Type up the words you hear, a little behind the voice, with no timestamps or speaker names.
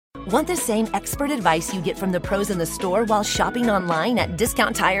Want the same expert advice you get from the pros in the store while shopping online at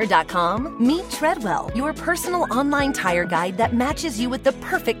DiscountTire.com? Meet Treadwell, your personal online tire guide that matches you with the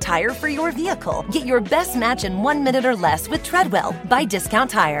perfect tire for your vehicle. Get your best match in 1 minute or less with Treadwell by Discount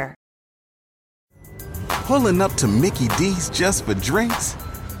Tire. Pulling up to Mickey D's just for drinks?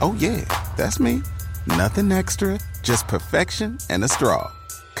 Oh yeah, that's me. Nothing extra, just perfection and a straw.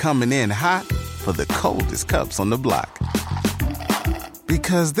 Coming in hot for the coldest cups on the block.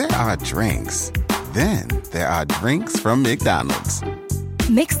 Because there are drinks. Then there are drinks from McDonald's.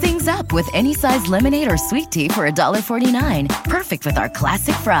 Mix things up with any size lemonade or sweet tea for $1.49. Perfect with our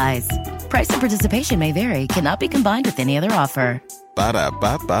classic fries. Price and participation may vary. Cannot be combined with any other offer.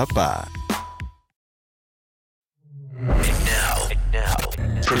 Ba-da-ba-ba-ba. And now,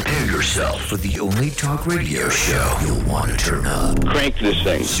 prepare yourself for the only talk radio show you'll want to turn up. Crank this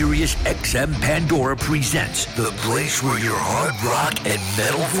thing. Sirius XM Pandora presents the place where your hard rock and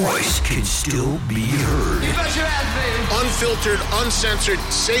metal voice can still be heard. You bet your ass, baby. Unfiltered, uncensored,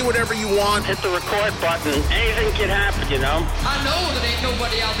 say whatever you want. Hit the record button. Anything can happen, you know? I know that ain't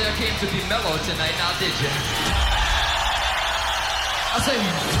nobody out there came to be mellow tonight, now did you? I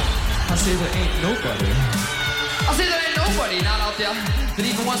say there ain't nobody. I say there ain't nobody not out there that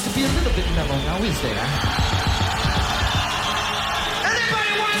even wants to be a little bit mellow, now is there?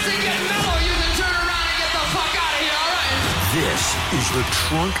 Anybody wants to get mellow, you can turn around and get the fuck out of here, all right? This is the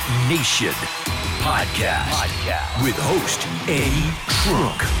Trunk Nation podcast with host Eddie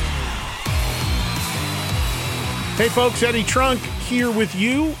Trunk. Hey folks, Eddie Trunk here with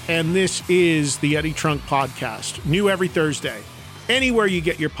you, and this is the Eddie Trunk podcast. New every Thursday, anywhere you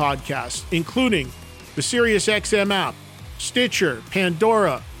get your podcasts, including the SiriusXM app, Stitcher,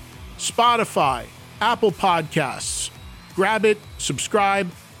 Pandora, Spotify, Apple Podcasts. Grab it,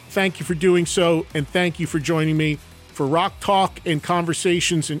 subscribe. Thank you for doing so, and thank you for joining me for rock talk and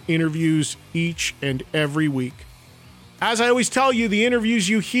conversations and interviews each and every week. As I always tell you, the interviews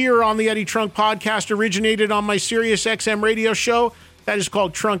you hear on the Eddie Trunk podcast originated on my SiriusXM radio show. That is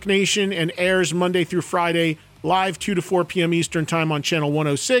called Trunk Nation and airs Monday through Friday, live 2 to 4 p.m. Eastern Time on Channel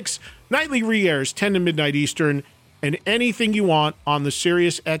 106. Nightly re-airs 10 to midnight Eastern, and anything you want on the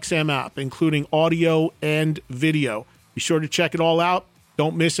SiriusXM app, including audio and video. Be sure to check it all out.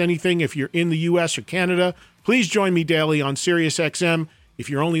 Don't miss anything if you're in the U.S. or Canada. Please join me daily on SiriusXM. If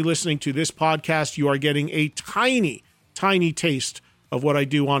you're only listening to this podcast, you are getting a tiny, tiny taste of what I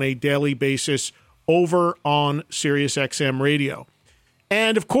do on a daily basis over on SiriusXM Radio.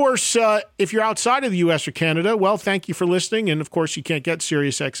 And, of course, if you're outside of the U.S. or Canada, well, thank you for listening. And, of course, you can't get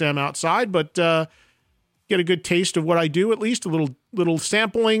SiriusXM outside, but get a good taste of what I do, at least a little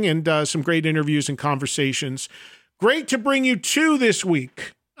sampling and some great interviews and conversations. Great to bring you two this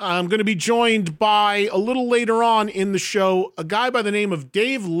week. I'm going to be joined by, a little later on in the show, a guy by the name of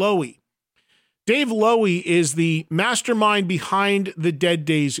Dave Lowy. Dave Lowy is the mastermind behind the Dead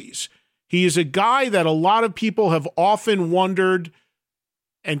Daisies. He is a guy that a lot of people have often wondered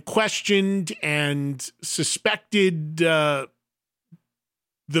and questioned and suspected the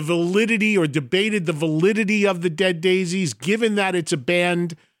validity or debated the validity of the Dead Daisies, given that it's a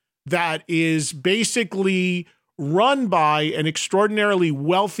band that is basically run by an extraordinarily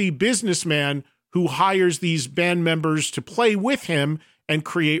wealthy businessman who hires these band members to play with him and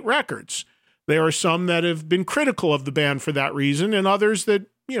create records. There are some that have been critical of the band for that reason, and others that,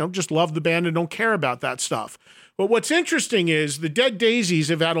 just love the band and don't care about that stuff. But what's interesting is the Dead Daisies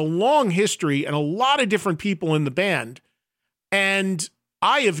have had a long history and a lot of different people in the band. And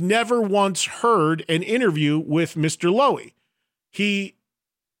I have never once heard an interview with Mr. Lowy. He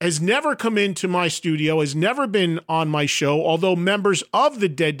has never come into my studio, has never been on my show, although members of the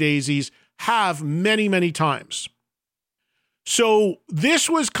Dead Daisies have many, many times. So this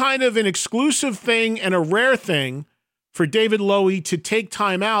was kind of an exclusive thing and a rare thing for David Lowy to take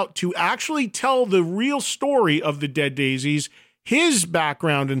time out to actually tell the real story of the Dead Daisies, his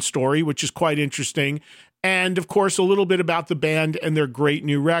background and story, which is quite interesting, and, of course, a little bit about the band and their great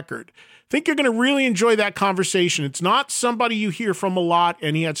new record. I think you're going to really enjoy that conversation. It's not somebody you hear from a lot,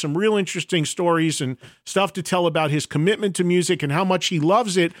 and he had some real interesting stories and stuff to tell about his commitment to music and how much he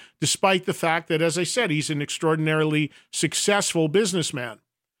loves it, despite the fact that, as I said, he's an extraordinarily successful businessman.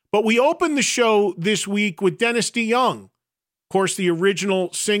 But we opened the show this week with Dennis DeYoung, of course, the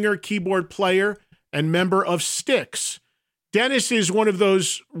original singer, keyboard player, and member of Styx. Dennis is one of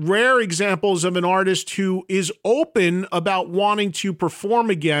those rare examples of an artist who is open about wanting to perform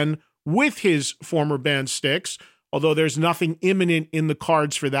again with his former band Styx, although there's nothing imminent in the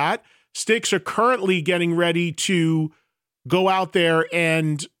cards for that. Styx are currently getting ready to go out there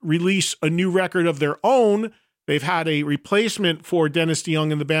and release a new record of their own They've had a replacement for Dennis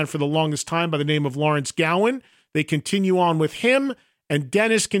DeYoung in the band for the longest time by the name of Lawrence Gowan. They continue on with him, and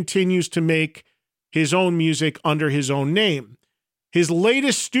Dennis continues to make his own music under his own name. His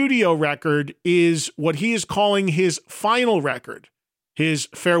latest studio record is what he is calling his final record, his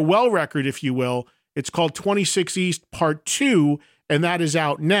farewell record, if you will. It's called 26 East Part 2, and that is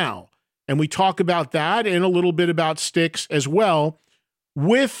out now. And we talk about that and a little bit about Styx as well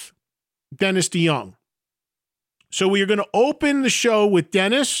with Dennis DeYoung. So we are going to open the show with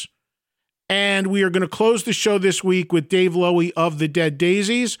Dennis, and we are going to close the show this week with Dave Lowy of the Dead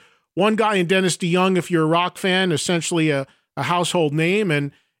Daisies. One guy in Dennis DeYoung, if you're a rock fan, essentially a household name.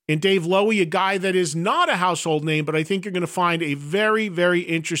 And in Dave Lowy, a guy that is not a household name, but I think you're going to find a very, very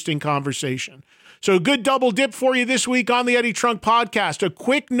interesting conversation. So a good double dip for you this week on the Eddie Trunk Podcast. A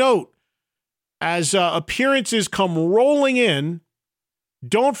quick note, as appearances come rolling in,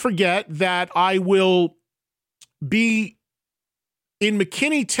 don't forget that I will be in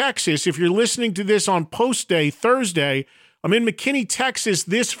McKinney, Texas. If you're listening to this on post day, Thursday, I'm in McKinney, Texas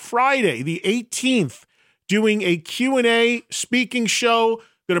this Friday, the 18th, doing a Q&A speaking show.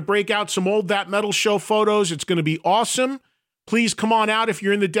 Going to break out some old That Metal Show photos. It's going to be awesome. Please come on out if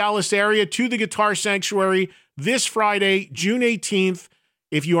you're in the Dallas area to the Guitar Sanctuary this Friday, June 18th.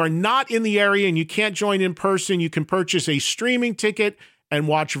 If you are not in the area and you can't join in person, you can purchase a streaming ticket and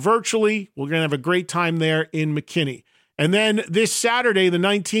watch virtually. We're going to have a great time there in McKinney. And then this Saturday, the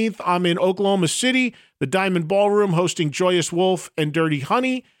 19th, I'm in Oklahoma City, the Diamond Ballroom, hosting Joyous Wolf and Dirty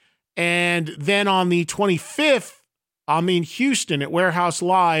Honey. And then on the 25th, I'm in Houston at Warehouse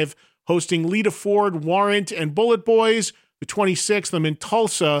Live, hosting Lita Ford, Warrant, and Bullet Boys. The 26th, I'm in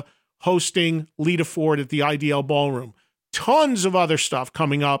Tulsa, hosting Lita Ford at the IDL Ballroom. Tons of other stuff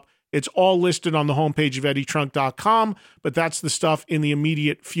coming up. It's all listed on the homepage of EddieTrunk.com, but that's the stuff in the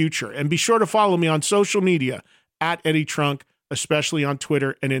immediate future. And be sure to follow me on social media at Eddie Trunk, especially on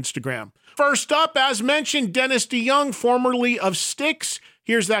Twitter and Instagram. First up, as mentioned, Dennis DeYoung, formerly of Styx.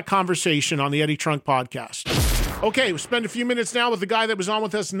 Here's that conversation on the Eddie Trunk Podcast. Okay, we'll spend a few minutes now with the guy that was on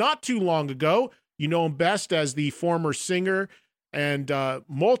with us not too long ago. You know him best as the former singer and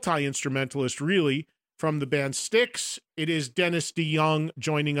multi-instrumentalist, really, from the band Styx. It is Dennis DeYoung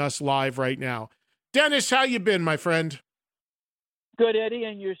joining us live right now. Dennis, how you been, my friend? Good, Eddie,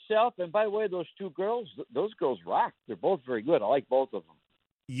 and yourself. And by the way, those girls rock. They're both very good. I like both of them.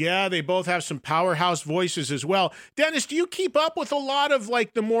 Yeah, they both have some powerhouse voices as well. Dennis, do you keep up with a lot of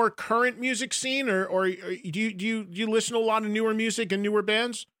like the more current music scene, or do you listen to a lot of newer music and newer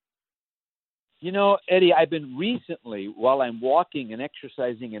bands? You know, Eddie, I've been recently, while I'm walking and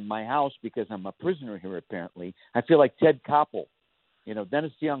exercising in my house because I'm a prisoner here apparently, I feel like Ted Koppel. You know,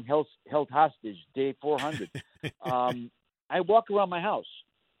 Dennis DeYoung held hostage, day 400. I walk around my house.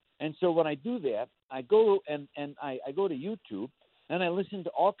 And so when I do that, I go and I go to YouTube and I listen to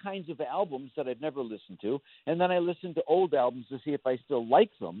all kinds of albums that I've never listened to. And then I listen to old albums to see if I still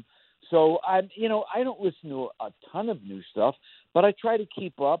like them. So I don't listen to a ton of new stuff, but I try to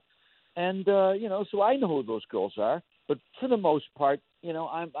keep up. And so I know who those girls are. But for the most part, you know,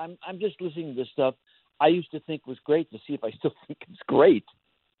 I'm just listening to stuff I used to think was great to see if I still think it's great.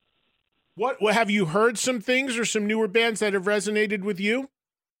 What have you heard some things or some newer bands that have resonated with you?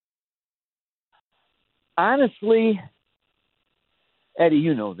 Honestly, Eddie,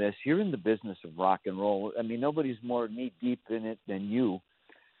 you know this. You're in the business of rock and roll. I mean, nobody's more knee deep in it than you.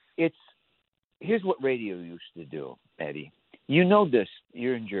 Here's what radio used to do, Eddie. You know this.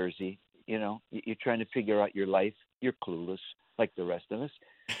 You're in Jersey. You know, you're trying to figure out your life. You're clueless, like the rest of us.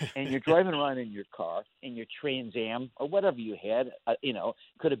 And you're driving around in your car, in your Trans Am, or whatever you had.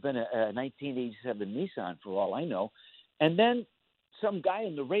 Could have been a 1987 Nissan for all I know. And then some guy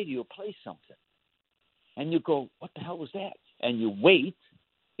on the radio plays something. And you go, what the hell was that? And you wait.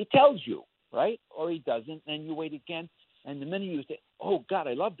 He tells you, right? Or he doesn't. And you wait again. And the minute you say, oh, God,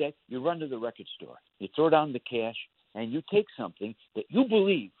 I love that, you run to the record store. You throw down the cash. And you take something that you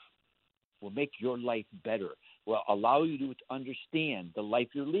believe will make your life better, will allow you to understand the life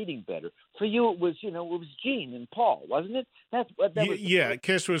you're leading better. For you, it was Gene and Paul, wasn't it? That was yeah.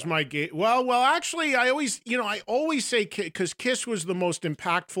 Kiss was my game. Well, actually, I always say because Kiss was the most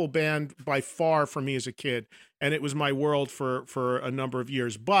impactful band by far for me as a kid, and it was my world for a number of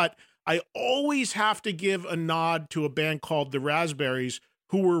years. But I always have to give a nod to a band called the Raspberries,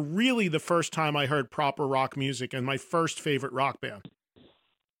 who were really the first time I heard proper rock music and my first favorite rock band.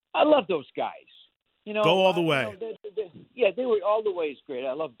 I love those guys. You know, Go All the Way. They were All the Way is great.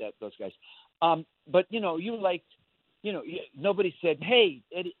 I love those guys. But you liked, nobody said, hey,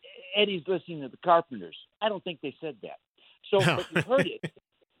 Eddie's listening to the Carpenters. I don't think they said that. So, but you heard it.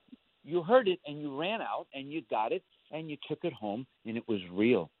 you heard it and you ran out and you got it and you took it home and it was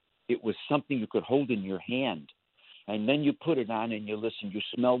real. It was something you could hold in your hand. And then you put it on and you listen. You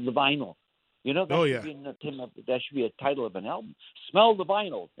smelled the vinyl. You know, that should be a title of an album. Smell the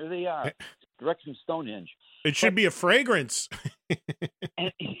vinyl. There they are. Direct from Stonehenge. It should be a fragrance.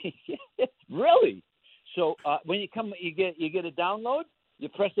 And, really? So when you get a download, you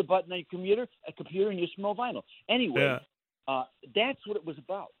press a button on your computer, and you smell vinyl. Anyway, that's what it was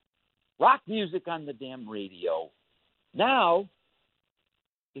about. Rock music on the damn radio. Now,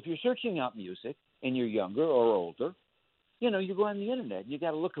 if you're searching out music and you're younger or older, you go on the internet. You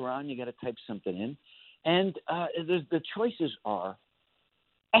got to look around. You got to type something in, and the choices are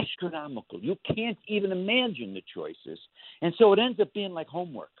astronomical. You can't even imagine the choices, and so it ends up being like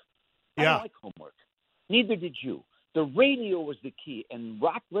homework. I don't like homework. Neither did you. The radio was the key, and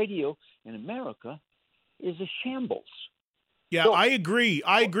rock radio in America is a shambles. Yeah, so, I agree.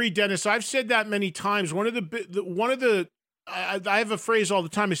 Dennis. I've said that many times. I have a phrase all the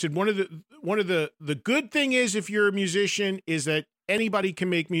time. I said one of the good thing is, if you're a musician, is that anybody can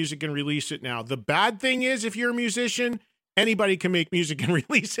make music and release it now. The bad thing is, if you're a musician, anybody can make music and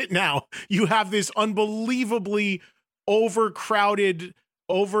release it now. You have this unbelievably overcrowded,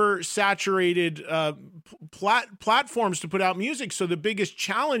 oversaturated platforms to put out music. So the biggest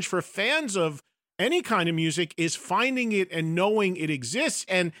challenge for fans of any kind of music is finding it and knowing it exists.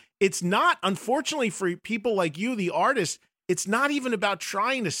 And it's not, unfortunately, for people like you, the artist, it's not even about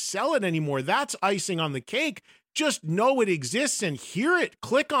trying to sell it anymore. That's icing on the cake. Just know it exists and hear it,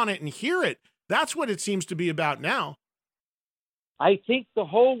 click on it and hear it. That's what it seems to be about now. I think the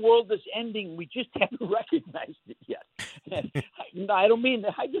whole world is ending. We just haven't recognized it yet. I don't mean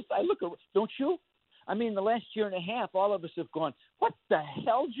that. I look around. Don't you? I mean, the last year and a half, all of us have gone, what the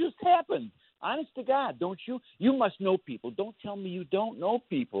hell just happened? Honest to God, don't you? You must know people. Don't tell me you don't know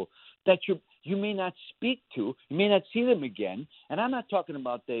people that you may not speak to. You may not see them again. And I'm not talking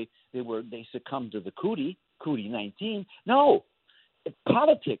about they succumbed to the Cootie-19. No,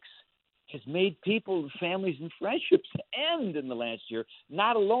 politics has made people, families, and friendships end in the last year.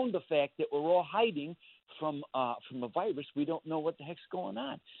 Not alone the fact that we're all hiding from a virus. We don't know what the heck's going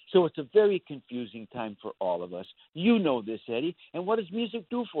on. So it's a very confusing time for all of us. You know this, Eddie. And what does music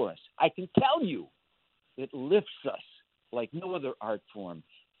do for us? I can tell you, it lifts us like no other art form.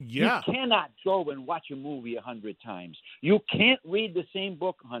 Yeah. You cannot go and watch a movie 100 times. You can't read the same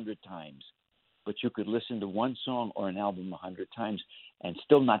book 100 times. But you could listen to one song or an album 100 times and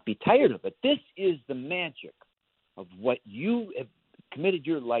still not be tired of it. This is the magic of what you have committed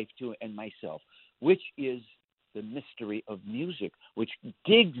your life to, and myself, which is the mystery of music, which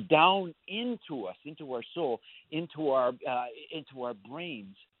digs down into us, into our soul, into our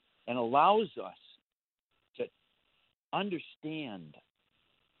brains, and allows us to understand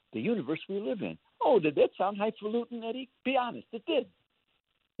the universe we live in. Oh, did that sound highfalutin, Eddie? Be honest, it did.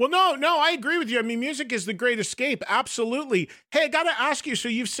 Well, no, I agree with you. I mean, music is the great escape. Absolutely. Hey, I got to ask you, so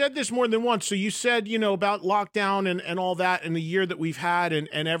you've said this more than once. So you said, about lockdown and all that and the year that we've had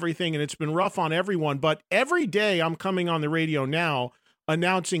and everything, and it's been rough on everyone. But every day I'm coming on the radio now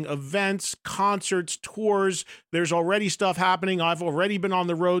announcing events, concerts, tours. There's already stuff happening. I've already been on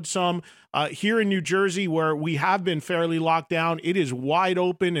the road some. Here in New Jersey, where we have been fairly locked down, it is wide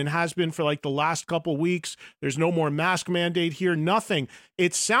open and has been for like the last couple weeks. There's no more mask mandate here, nothing.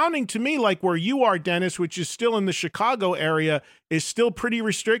 It's sounding to me like where you are, Dennis, which is still in the Chicago area, is still pretty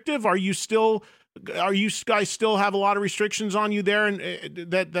restrictive. Are you guys still have a lot of restrictions on you there,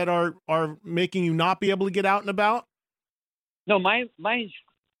 and that are making you not be able to get out and about? No, my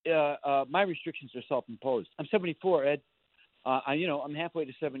restrictions are self-imposed. I'm 74, Ed. I'm halfway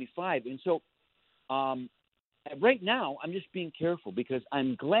to 75, and so right now I'm just being careful because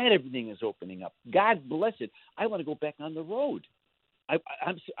I'm glad everything is opening up. God bless it. I want to go back on the road.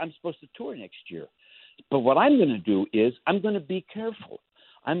 I'm supposed to tour next year, but what I'm going to do is I'm going to be careful.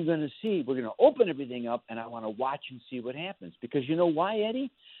 I'm going to see. We're going to open everything up, and I want to watch and see what happens. Because you know why, Eddie?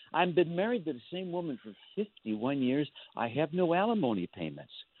 I've been married to the same woman for 51 years. I have no alimony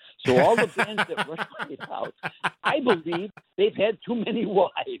payments. So all the bands that were played out, I believe they've had too many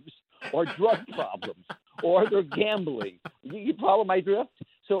wives or drug problems or they're gambling. You follow my drift?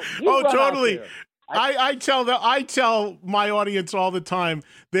 So totally. I tell my audience all the time,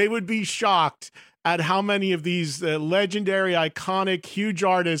 they would be shocked at how many of these legendary, iconic, huge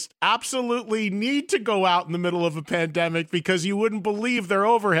artists absolutely need to go out in the middle of a pandemic because you wouldn't believe their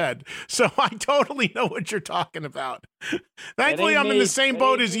overhead. So I totally know what you're talking about. Thankfully, I'm in the same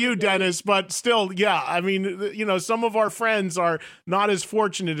boat as you, Dennis, but still, yeah, I mean, some of our friends are not as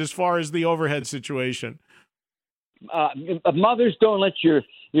fortunate as far as the overhead situation. Mothers, don't let your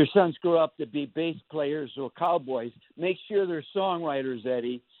your sons grow up to be bass players or cowboys, make sure they're songwriters,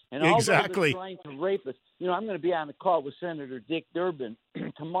 Eddie. And all Exactly. those trying to rape us. You know, I'm going to be on a call with Senator Dick Durbin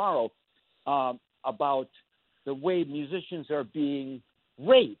tomorrow about the way musicians are being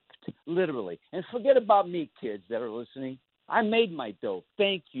raped, literally. And forget about me, kids that are listening. I made my dough.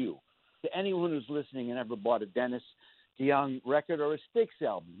 Thank you to anyone who's listening and ever bought a Dennis DeYoung record or a Styx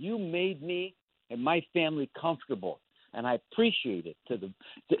album. You made me and my family comfortable, and I appreciate it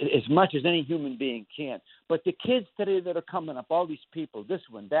as much as any human being can. But the kids today that are coming up, all these people, this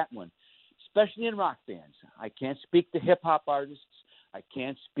one, that one, especially in rock bands. I can't speak to hip-hop artists. I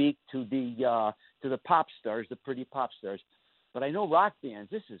can't speak to the pop stars, the pretty pop stars. But I know rock bands,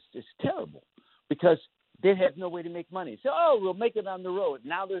 this is terrible because they have no way to make money. So, we'll make it on the road.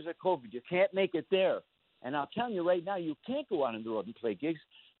 Now there's a COVID. You can't make it there. And I'll tell you right now, you can't go out on the road and play gigs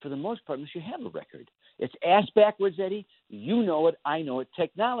for the most part unless you have a record. It's ass backwards, Eddie. You know it. I know it.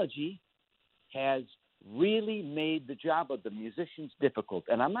 Technology has really made the job of the musicians difficult.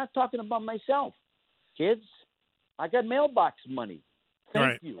 And I'm not talking about myself. Kids, I got mailbox money.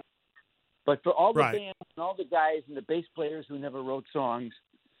 Thank you. But for all the bands and all the guys and the bass players who never wrote songs,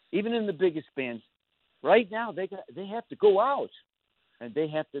 even in the biggest bands, right now they have to go out and they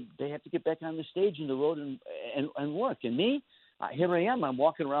have to get back on the stage and the road and work. And me, here I am. I'm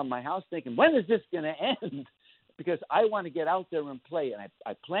walking around my house thinking, when is this going to end? Because I want to get out there and play, and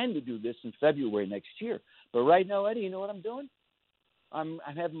I plan to do this in February next year. But right now, Eddie, you know what I'm doing? I'm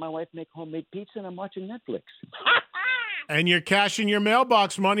having my wife make homemade pizza, and I'm watching Netflix. And you're cashing your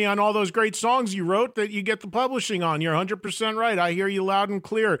mailbox money on all those great songs you wrote that you get the publishing on. You're 100% right. I hear you loud and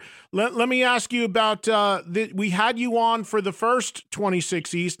clear. Let me ask you about, we had you on for the first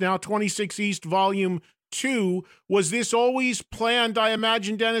 26 East, now 26 East Volume 2. Was this always planned, I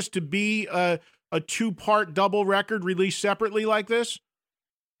imagine, Dennis, to be a two-part double record released separately like this?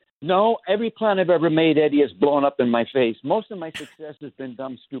 No, every plan I've ever made, Eddie, has blown up in my face. Most of my success has been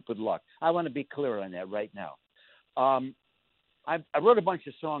dumb, stupid luck. I want to be clear on that right now. I wrote a bunch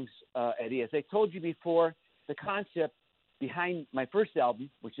of songs, Eddie. As I told you before, the concept behind my first album,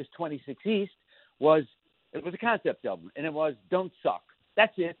 which is 26 East, was a concept album, and it was don't suck.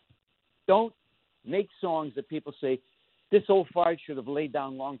 That's it. Don't make songs that people say, this old fart should have laid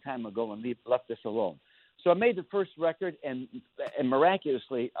down a long time ago and left us alone. So I made the first record, and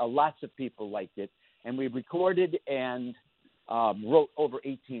miraculously, lots of people liked it. And we recorded and wrote over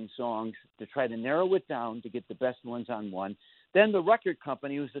 18 songs to try to narrow it down to get the best ones on one. Then the record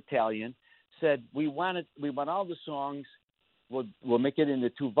company, who's Italian, said, we want all the songs. We'll make it into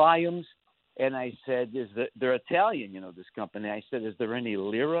 2 volumes. And I said, they're Italian, this company. I said, is there any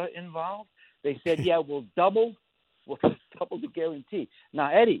lira involved? They said, yeah, we'll double the guarantee.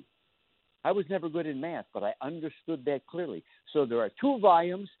 Now, Eddie, I was never good in math, but I understood that clearly. So there are 2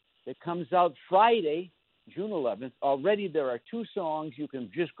 volumes that comes out Friday, June 11th. Already there are 2 songs. You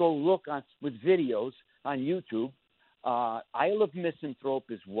can just go look on with videos on YouTube. Isle of Misanthrope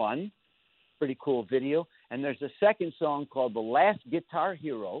is one. Pretty cool video. And there's a second song called The Last Guitar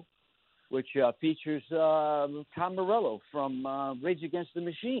Hero, which features Tom Morello from Rage Against the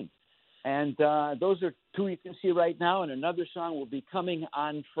Machine. And those are 2 you can see right now. And another song will be coming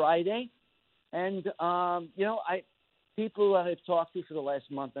on Friday. And, people I've talked to for the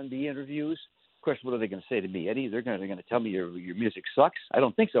last month on the interviews, of course, what are they going to say to me, Eddie? They're going to tell me your music sucks? I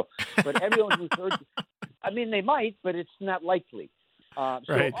don't think so. But everyone who's heard, they might, but it's not likely.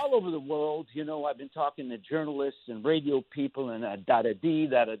 So all over the world, I've been talking to journalists and radio people and da-da-dee,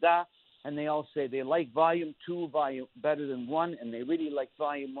 da-da-da, and they all say they like Volume 2 better than 1, and they really like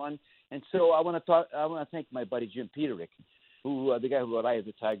Volume 1. And so I want to thank my buddy Jim Peterick, who the guy who wrote Eye of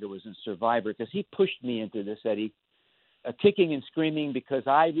the Tiger was in Survivor, because he pushed me into this, Eddie, kicking and screaming, because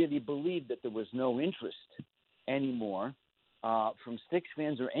I really believed that there was no interest anymore from Styx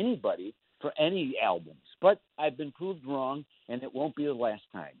fans or anybody for any albums. But I've been proved wrong, and it won't be the last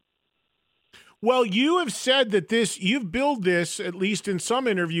time. Well, you have said that you've billed this, at least in some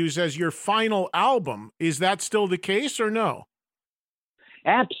interviews, as your final album. Is that still the case or no?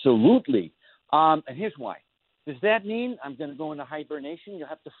 Absolutely. And here's why. Does that mean I'm going to go into hibernation? You'll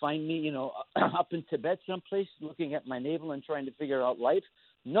have to find me, up in Tibet someplace looking at my navel and trying to figure out life?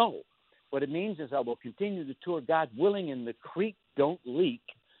 No. What it means is I will continue to tour, God willing, and the creek don't leak,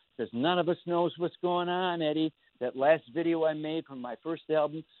 because none of us knows what's going on, Eddie. That last video I made from my first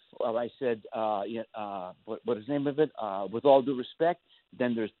album, I said, what is the name of it? With all due respect.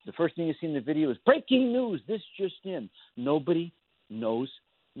 Then there's the first thing you see in the video is breaking news. This just in. Nobody knows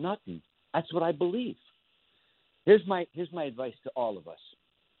nothing. That's what I believe. Here's my advice to all of us.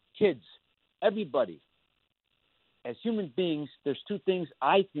 Kids, everybody, as human beings, there's two things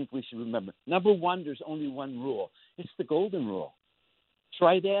I think we should remember. Number one, there's only one rule. It's the golden rule.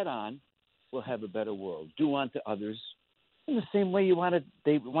 Try that on, we'll have a better world. Do unto others in the same way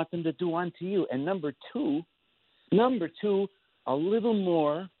they want them to do unto you. And number two, a little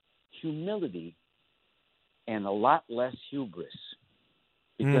more humility and a lot less hubris.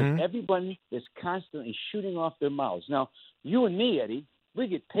 Because everyone is constantly shooting off their mouths. Now, you and me, Eddie, we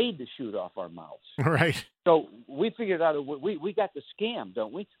get paid to shoot off our mouths. Right. So we figured out a way. We got the scam,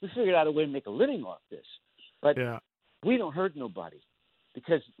 don't we? We figured out a way to make a living off this. But we don't hurt nobody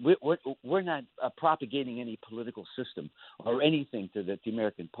because we're not propagating any political system or anything to the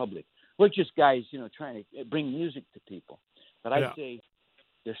American public. We're just guys, trying to bring music to people. But I say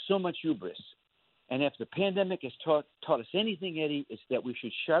there's so much hubris. And if the pandemic has taught us anything, Eddie, it's that we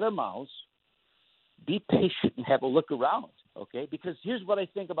should shut our mouths, be patient, and have a look around, okay? Because here's what I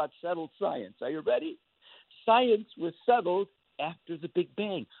think about settled science. Are you ready? Science was settled after the Big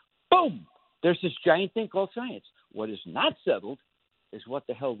Bang. Boom! There's this giant thing called science. What is not settled is what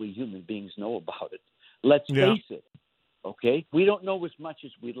the hell we human beings know about it. Let's face it, okay? We don't know as much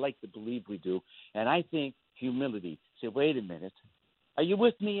as we'd like to believe we do. And I think humility. Say, wait a minute. Are you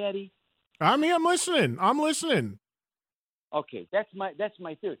with me, Eddie? I'm listening. Okay, that's my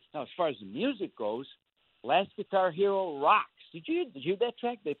theory. Now, as far as the music goes, Last Guitar Hero rocks. Did you hear that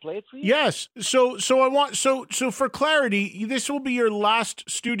track? They play it for you? Yes. So for clarity, this will be your last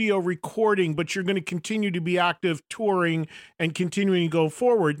studio recording, but you're going to continue to be active touring and continuing to go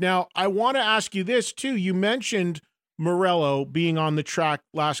forward. Now, I want to ask you this too. You mentioned Morello being on the track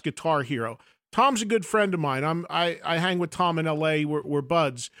Last Guitar Hero. Tom's a good friend of mine. I hang with Tom in LA. We're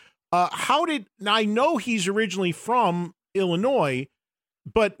buds. I know he's originally from Illinois,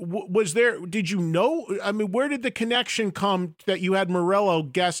 but did you know, where did the connection come that you had Morello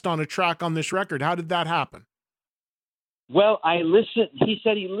guest on a track on this record? How did that happen? Well, he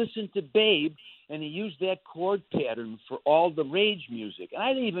said he listened to Babe and he used that chord pattern for all the Rage music. And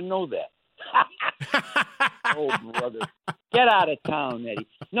I didn't even know that. Oh, brother. Get out of town, Eddie.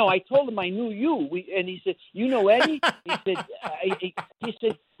 No, I told him I knew you. And he said, you know Eddie? He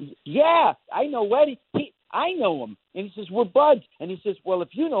said, yeah, I know Eddie. I know him. And he says, we're buds. And he says, well, if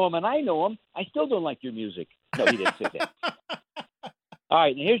you know him and I know him, I still don't like your music. No, he didn't say that. All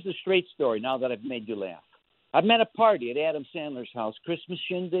right, and here's the straight story now that I've made you laugh. I'm at a party at Adam Sandler's house, Christmas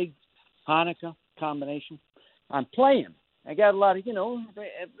shindig, Hanukkah combination. I'm playing. I got a lot of,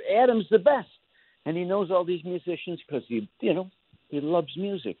 Adam's the best. And he knows all these musicians because he loves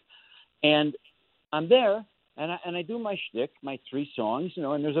music. And I'm there, and I do my shtick, my 3 songs,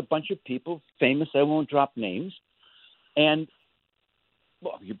 and there's a bunch of people famous. I won't drop names. And,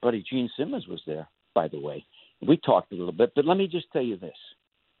 well, your buddy Gene Simmons was there, by the way. We talked a little bit, but let me just tell you this.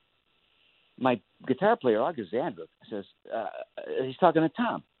 My guitar player, August Zandra, says, he's talking to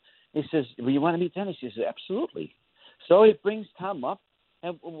Tom. He says, well, you want to meet Dennis? He says, absolutely. So he brings Tom up.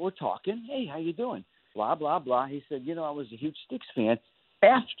 And we're talking. Hey, how you doing? Blah, blah, blah. He said, I was a huge Styx fan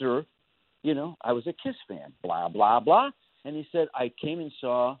after, I was a Kiss fan. Blah, blah, blah. And he said, I came and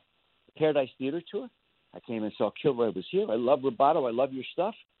saw the Paradise Theater tour. I came and saw Kilroy Was Here. I love Rubato. I love your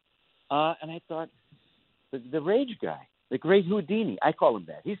stuff. And I thought, the Rage guy, the great Houdini. I call him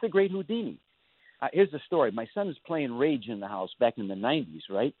that. He's the great Houdini. Here's the story. My son is playing Rage in the house back in the 90s,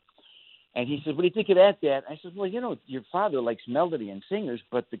 right? And he said, what do you think of that? I said, well, your father likes melody and singers,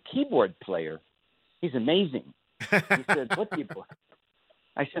 but the keyboard player, he's amazing. He said, what do you play?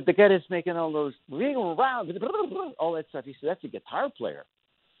 I said, the guy that's making all those around, all that stuff. He said, that's a guitar player.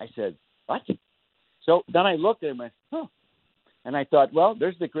 I said, what? So then I looked at him and went, huh. And I thought, well,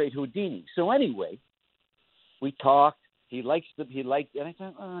 there's the great Houdini. So anyway, we talked. He liked, and I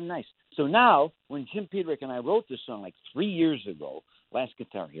thought, oh, nice. So now, when Jim Peterick and I wrote this song like 3 years ago, Last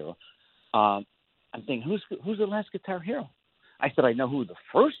Guitar Hero, I'm thinking, who's the Last Guitar Hero? I said, I know who the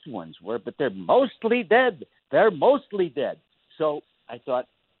first ones were, but they're mostly dead. So I thought,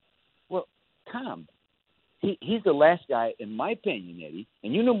 well, Tom, he's the last guy, in my opinion, Eddie,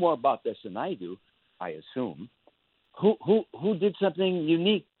 and you know more about this than I do, I assume, who did something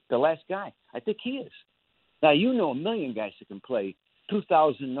unique, the last guy. I think he is. Now, you know a million guys that can play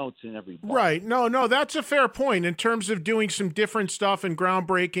 2,000 notes in every bar. Right. No, that's a fair point in terms of doing some different stuff and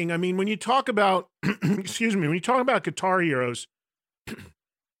groundbreaking. I mean, when you talk about, when you talk about guitar heroes,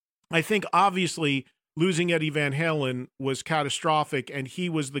 I think obviously losing Eddie Van Halen was catastrophic, and he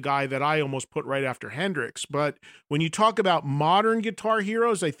was the guy that I almost put right after Hendrix. But when you talk about modern guitar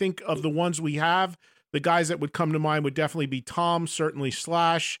heroes, I think of the ones we have, the guys that would come to mind would definitely be Tom, certainly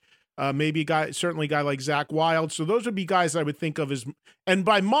Slash, maybe certainly a guy like Zakk Wylde. So those would be guys I would think of as, and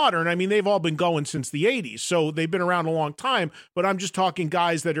by modern, I mean, they've all been going since the 80s. So they've been around a long time, but I'm just talking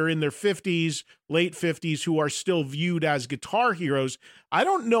guys that are in their 50s, late 50s, who are still viewed as guitar heroes. I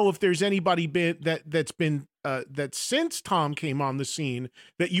don't know if there's anybody that since Tom came on the scene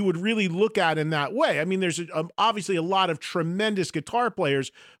that you would really look at in that way. I mean, there's obviously a lot of tremendous guitar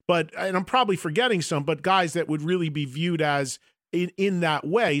players, and I'm probably forgetting some, but guys that would really be viewed as in that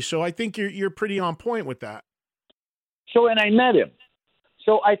way. So I think you're pretty on point with that. So, and I met him.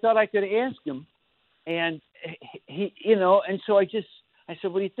 So I thought I could ask him, and he, and so I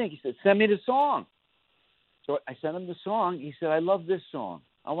said, what do you think? He said, send me the song. So I sent him the song. He said, I love this song.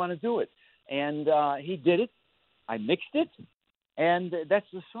 I want to do it. And he did it. I mixed it, and that's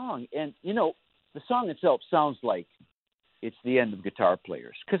the song. And, the song itself sounds like it's the end of guitar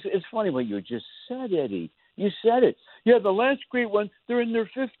players. Because it's funny what you just said, Eddie. You said it. Yeah, the last great one, they're in their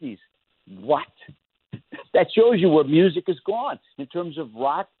 50s. What? That shows you where music has gone in terms of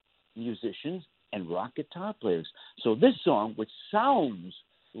rock musicians and rock guitar players. So this song, which sounds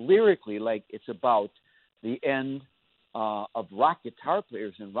lyrically like it's about the end of rock guitar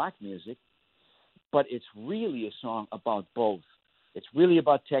players and rock music, but it's really a song about both. It's really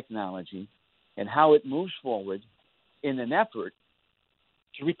about technology and how it moves forward in an effort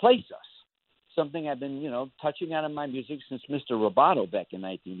to replace us. Something I've been, touching on in my music since Mr. Roboto back in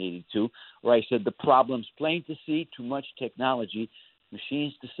 1982, where I said the problem's plain to see, too much technology,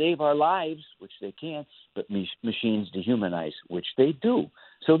 machines to save our lives, which they can't, but machines to humanize, which they do.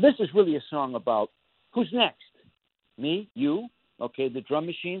 So this is really a song about who's next? Me, you, okay, the drum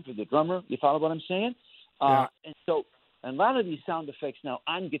machine for the drummer. You follow what I'm saying? Yeah. And so a lot of these sound effects now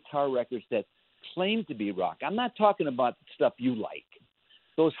on guitar records that claim to be rock. I'm not talking about stuff you like.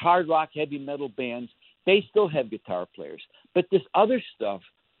 Those hard rock, heavy metal bands, they still have guitar players. But this other stuff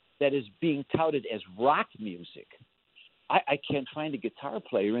that is being touted as rock music, I can't find a guitar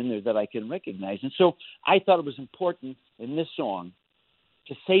player in there that I can recognize. And so I thought it was important in this song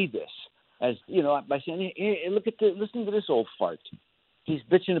to say this, as by saying, hey, listen to this old fart. He's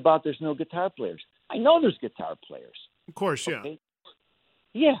bitching about there's no guitar players. I know there's guitar players. Of course, yeah. Okay?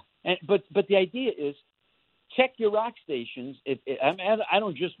 Yeah, but the idea is, check your rock stations. I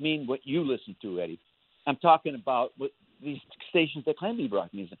don't just mean what you listen to, Eddie. I'm talking about what these stations that claim to be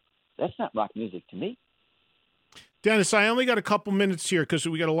rock music. That's not rock music to me. Dennis, I only got a couple minutes here because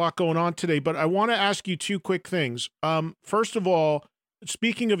we got a lot going on today, but I want to ask you two quick things. First of all,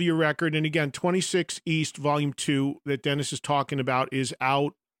 speaking of your record, and again, 26 East Volume 2 that Dennis is talking about is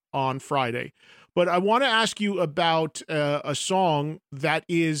out on Friday. But I want to ask you about a song that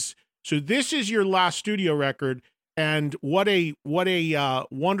is... So this is your last studio record, and what a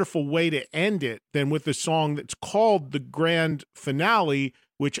wonderful way to end it than with a song that's called The Grand Finale,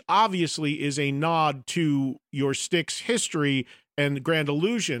 which obviously is a nod to your Styx history and Grand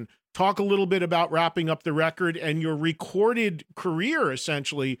Illusion. Talk a little bit about wrapping up the record and your recorded career,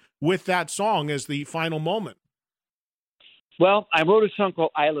 essentially, with that song as the final moment. Well, I wrote a song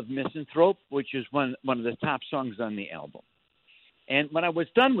called Isle of Misanthrope, which is one of the top songs on the album. And when I was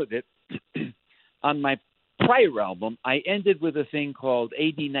done with it, on my prior album, I ended with a thing called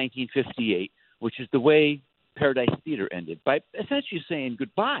AD 1958, which is the way Paradise Theater ended, by essentially saying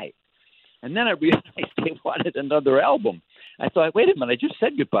goodbye. And then I realized they wanted another album. I thought, wait a minute, I just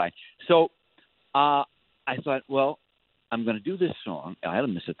said goodbye. So I thought, well, I'm going to do this song, Isle of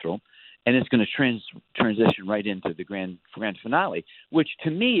Misanthrope, and it's going to transition right into the grand finale, which to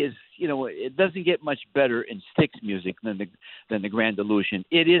me is, it doesn't get much better in Styx music than the Grand Illusion.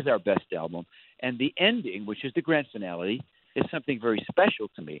 It is our best album, and the ending, which is the grand finale, is something very special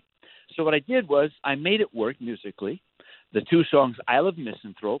to me. So what I did was I made it work musically. The two songs, Isle of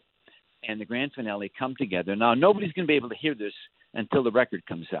Misanthrope and the grand finale, come together. Now, nobody's going to be able to hear this until the record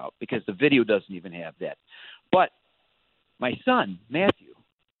comes out because the video doesn't even have that. But my son, Matthew,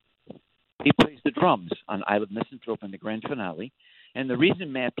 he plays the drums on Isle of Misanthrope and the grand finale. And the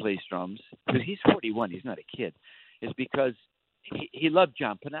reason Matt plays drums, because he's 41, he's not a kid, is because he loved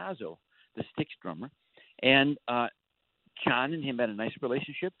John Panazzo, the Styx drummer. And John and him had a nice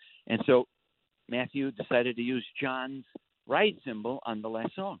relationship. And so Matthew decided to use John's ride cymbal on the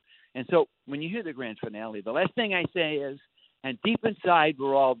last song. And so when you hear the grand finale, the last thing I say is, and deep inside,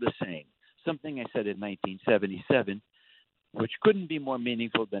 we're all the same. Something I said in 1977, which couldn't be more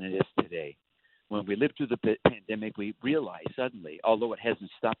meaningful than it is today. When we lived through the pandemic, we realized suddenly, although it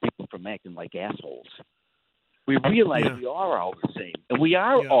hasn't stopped people from acting like assholes, we realize we are all the same. And we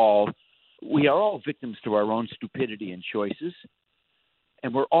are all victims to our own stupidity and choices.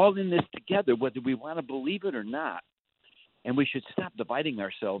 And we're all in this together, whether we want to believe it or not. And we should stop dividing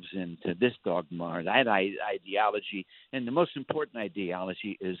ourselves into this dogma or that ideology. And the most important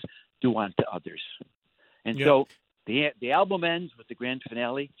ideology is do unto others. And so the album ends with the grand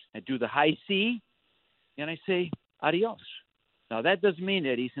finale. I do the high C, and I say adios. Now, that doesn't mean,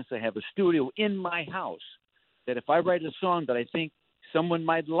 Eddie, since I have a studio in my house, that if I write a song that I think someone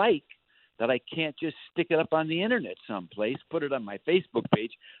might like, that I can't just stick it up on the internet someplace, put it on my Facebook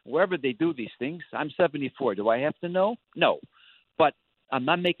page, wherever they do these things. I'm 74. Do I have to know? No. But I'm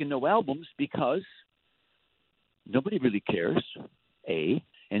not making no albums because nobody really cares, A,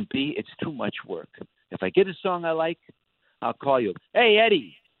 and B, it's too much work. If I get a song I like, I'll call you. Hey,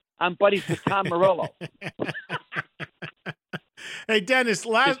 Eddie, I'm buddies with Tom Morello. Hey, Dennis,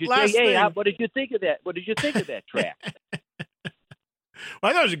 last thing. Hey, what did you think of that? What did you think of that track?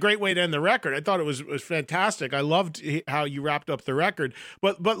 Well, I thought it was a great way to end the record. I thought it was fantastic. I loved how you wrapped up the record.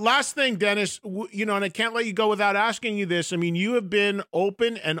 But last thing, Dennis, and I can't let you go without asking you this. I mean, you have been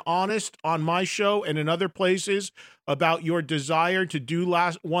open and honest on my show and in other places about your desire to do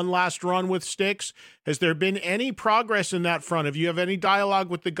one last run with Styx. Has there been any progress in that front? Have you have any dialogue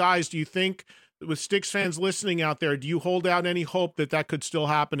with the guys? Do you think, with Styx fans listening out there, do you hold out any hope that could still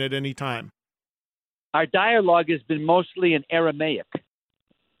happen at any time? Our dialogue has been mostly in Aramaic.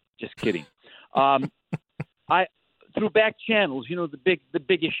 Just kidding. I through back channels, the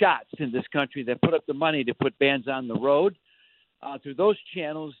biggest shots in this country that put up the money to put bands on the road. Through those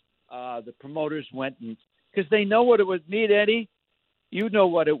channels, the promoters went because they know what it would mean, Eddie. You know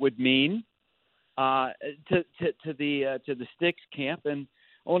what it would mean to the Styx camp, and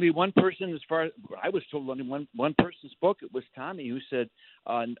only one person, as far as I was told, only one person spoke. It was Tommy, who said,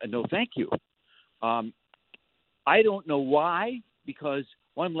 "No, thank you." I don't know why, because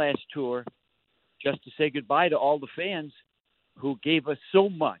one last tour, just to say goodbye to all the fans who gave us so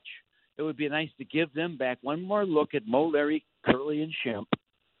much. It would be nice to give them back one more look at Mo, Larry, Curly, and Shemp.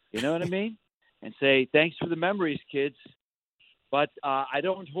 You know what I mean? And say, thanks for the memories, kids. But I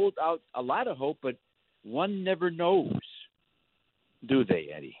don't hold out a lot of hope, but one never knows, do they,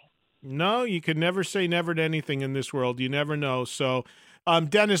 Eddie? No, you can never say never to anything in this world. You never know. So,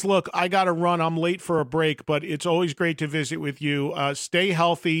 Dennis, look, I got to run. I'm late for a break, but it's always great to visit with you. Stay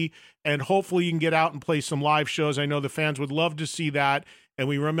healthy, and hopefully you can get out and play some live shows. I know the fans would love to see that. And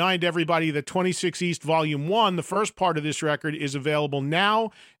we remind everybody that 26 East Volume 1, the first part of this record, is available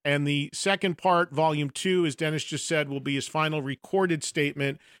now. And the second part, Volume 2, as Dennis just said, will be his final recorded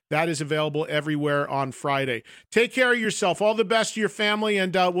statement. That is available everywhere on Friday. Take care of yourself. All the best to your family,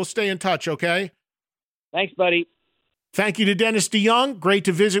 and we'll stay in touch, okay? Thanks, buddy. Thank you to Dennis DeYoung. Great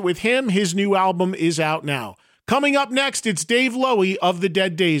to visit with him. His new album is out now. Coming up next, it's Dave Lowy of the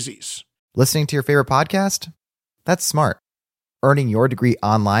Dead Daisies. Listening to your favorite podcast? That's smart. Earning your degree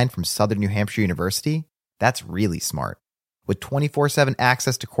online from Southern New Hampshire University? That's really smart. With 24/7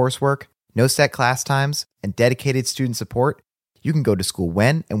 access to coursework, no set class times, and dedicated student support, you can go to school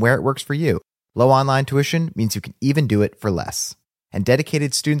when and where it works for you. Low online tuition means you can even do it for less. And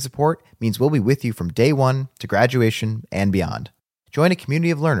dedicated student support means we'll be with you from day one to graduation and beyond. Join a community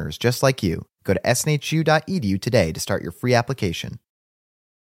of learners just like you. Go to snhu.edu today to start your free application.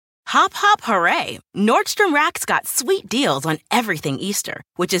 Hop, hop, hooray! Nordstrom Rack's got sweet deals on everything Easter,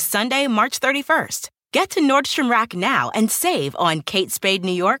 which is Sunday, March 31st. Get to Nordstrom Rack now and save on Kate Spade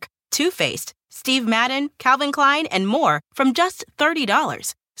New York, Too Faced, Steve Madden, Calvin Klein, and more from just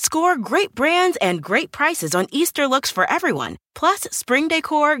 $30. Score great brands and great prices on Easter looks for everyone, plus spring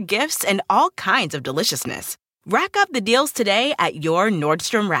decor, gifts, and all kinds of deliciousness. Rack up the deals today at your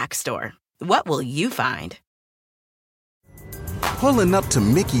Nordstrom Rack store. What will you find? Pulling up to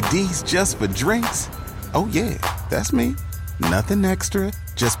Mickey D's just for drinks? Oh yeah, that's me. Nothing extra,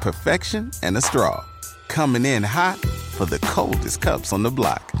 just perfection and a straw. Coming in hot for the coldest cups on the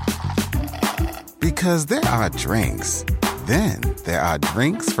block. Because there are drinks. Then there are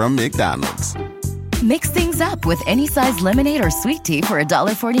drinks from McDonald's. Mix things up with any size lemonade or sweet tea for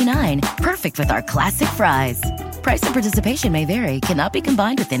 $1.49. Perfect with our classic fries. Price and participation may vary. Cannot be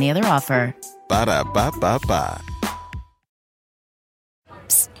combined with any other offer. Ba-da-ba-ba-ba.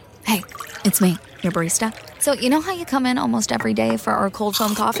 Psst. Hey, it's me, your barista. So you know how you come in almost every day for our cold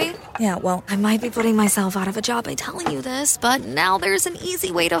foam coffee? Yeah, well, I might be putting myself out of a job by telling you this, but now there's an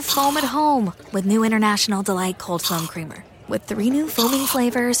easy way to foam at home with new International Delight Cold Foam Creamer. With 3 new foaming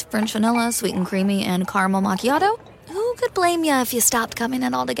flavors, French vanilla, sweet and creamy, and caramel macchiato, who could blame you if you stopped coming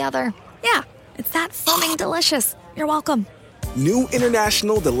in altogether? Yeah, it's that foaming delicious. You're welcome. New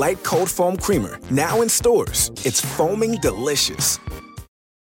International Delight Cold Foam Creamer, now in stores. It's foaming delicious.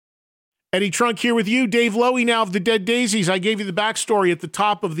 Eddie Trunk here with you. Dave Lowy now of the Dead Daisies. I gave you the backstory at the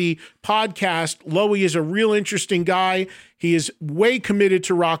top of the podcast. Lowy is a real interesting guy. He is way committed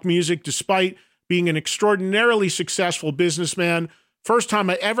to rock music despite being an extraordinarily successful businessman. First time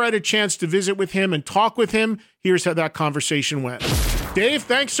I ever had a chance to visit with him and talk with him. Here's how that conversation went. Dave,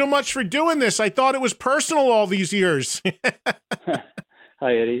 thanks so much for doing this. I thought it was personal all these years.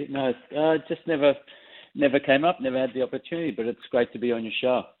 Hi, Eddie. No, just never came up, never had the opportunity, but it's great to be on your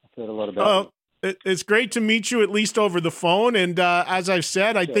show. I've heard a lot about it. It's great to meet you, at least over the phone. And as I've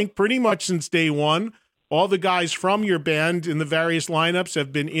said, I think pretty much since day one, all the guys from your band in the various lineups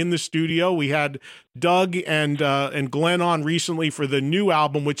have been in the studio. We had Doug and Glenn on recently for the new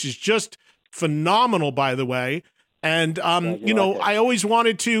album, which is just phenomenal, by the way. And, I always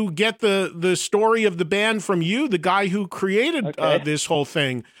wanted to get the story of the band from you, the guy who created this whole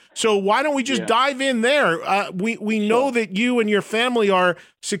thing. So why don't we just dive in there? We know that you and your family are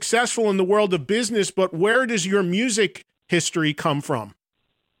successful in the world of business, but where does your music history come from?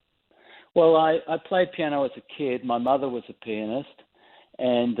 Well, I played piano as a kid. My mother was a pianist,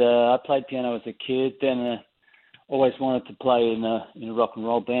 and I played piano as a kid. Then always wanted to play in a rock and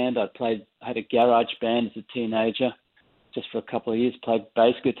roll band. I had a garage band as a teenager, just for a couple of years. Played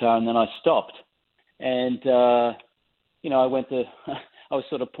bass guitar, and then I stopped. And I went to. I was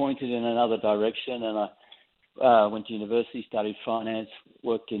sort of pointed in another direction, and I went to university, studied finance,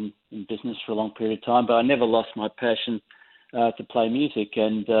 worked in business for a long period of time. But I never lost my passion to play music,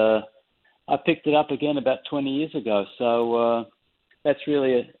 and I picked it up again about 20 years ago. So that's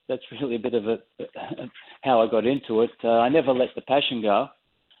really a bit of how I got into it. I never let the passion go,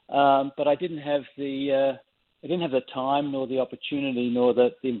 but I didn't have the time, nor the opportunity, nor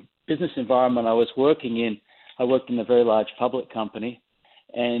the business environment I was working in. I worked in a very large public company,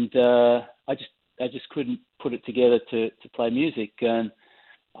 and I just couldn't put it together to play music. And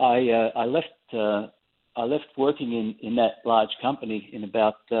I left working in that large company in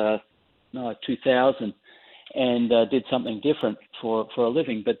about 2000, and did something different for a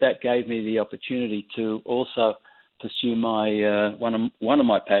living. But that gave me the opportunity to also pursue my one of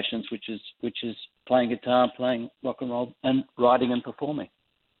my passions, which is playing guitar, playing rock and roll, and writing and performing.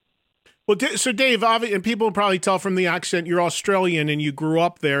 Well, so Dave, and people will probably tell from the accent you're Australian and you grew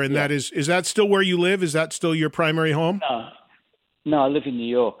up there, and that is that still where you live? Is that still your primary home? No, I live in New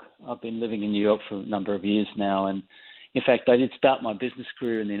York. I've been living in New York for a number of years now, and in fact, I did start my business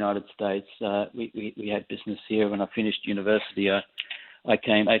career in the United States. We had business here. When I finished university, I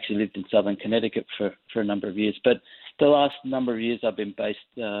actually lived in Southern Connecticut for a number of years. But the last number of years, I've been based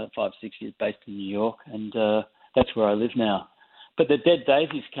 5-6 years based in New York, and that's where I live now. But the Dead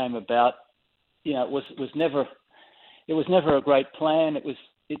Daisies came about. It was never a great plan.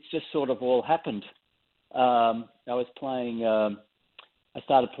 It's just sort of all happened. I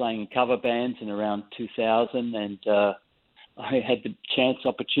started playing in cover bands in around 2000, and I had the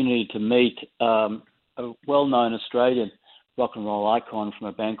opportunity to meet a well-known Australian rock and roll icon from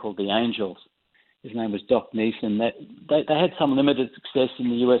a band called The Angels. His name was Doc Neeson. They had some limited success in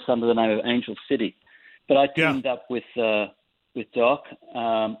the US under the name of Angel City, but I teamed up with Doc,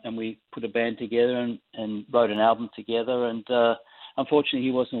 and we put a band together and wrote an album together. And unfortunately,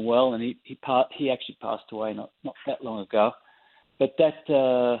 he wasn't well, and he actually passed away not that long ago. But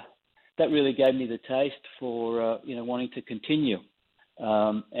that really gave me the taste for wanting to continue,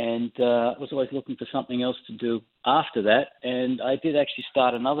 and I was always looking for something else to do after that. And I did actually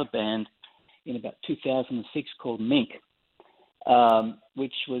start another band in about 2006 called Mink,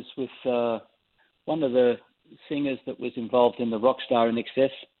 which was with one of the singers that was involved in the Rockstar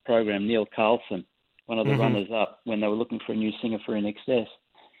INXS program, Neil Carlson, one of the runners-up when they were looking for a new singer for INXS.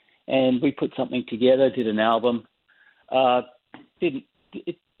 And we put something together, did an album. It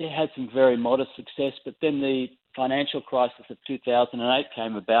had some very modest success, but then the financial crisis of 2008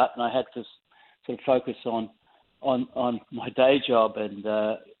 came about, and I had to sort of focus on my day job, and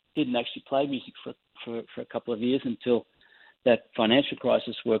didn't actually play music for a couple of years until that financial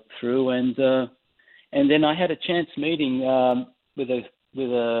crisis worked through, and then I had a chance meeting with a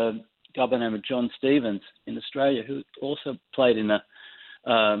guy by the name of John Stevens in Australia, who also played in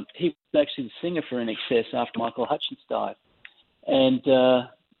he was actually the singer for INXS after Michael Hutchence died. And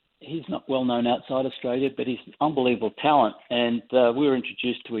he's not well known outside Australia, but he's an unbelievable talent. And we were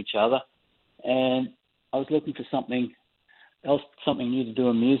introduced to each other. And I was looking for something else, something new to do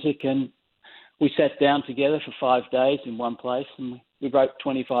in music. And we sat down together for 5 days in one place, and we wrote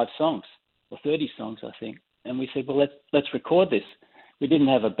 25 songs, or 30 songs, I think. And we said, well, let's record this. We didn't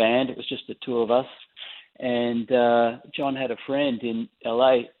have a band. It was just the two of us. And John had a friend in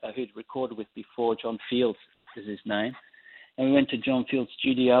LA who'd recorded with before. John Fields is his name. and we went to John Field's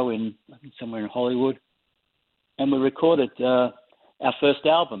studio in somewhere in Hollywood, and we recorded our first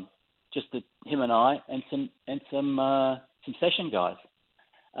album, just him and I, and some session guys.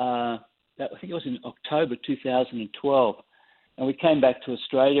 I think it was in October 2012, and we came back to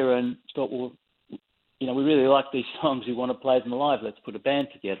Australia and thought, well, we really like these songs. We want to play them live. Let's put a band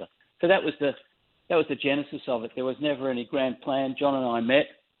together. So that was the genesis of it. There was never any grand plan. John and I met.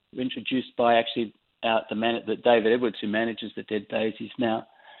 We were introduced by actually the David Edwards, who manages the Dead Daisies now,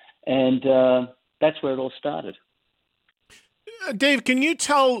 and that's where it all started. Dave, can you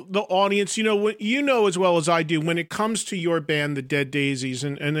tell the audience, as well as I do, when it comes to your band, the Dead Daisies,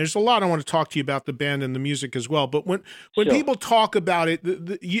 and there's a lot I want to talk to you about the band and the music as well, but when Sure. people talk about it,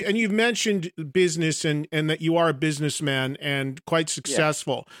 and you've mentioned business and that you are a businessman and quite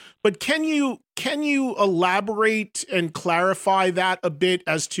successful, but can you elaborate and clarify that a bit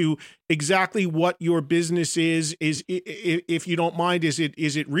as to exactly what your business is? If you don't mind, is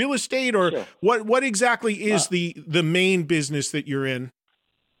it real estate, or Sure. what exactly is the main business that you're in?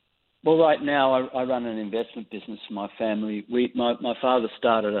 Well, right now I run an investment business for my family. My father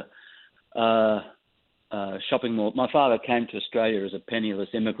started a shopping mall. My father came to Australia as a penniless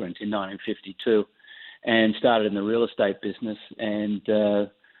immigrant in 1952 and started in the real estate business and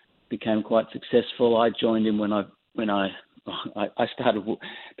became quite successful. I joined him when I started.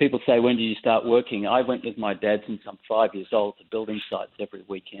 People say, when did you start working? I went with my dad since I'm 5 years old to building sites every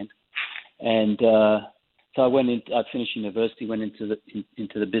weekend, and so I finished university, went into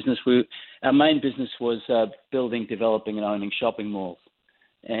the business. Our main business was building, developing, and owning shopping malls,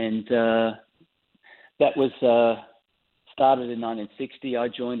 and that was started in 1960. I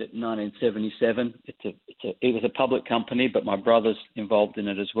joined it in 1977. It was a public company, but my brother's involved in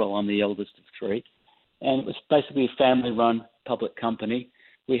it as well. I'm the eldest of three. And it was basically a family-run public company.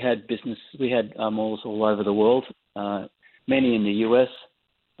 We had malls all over the world, many in the US,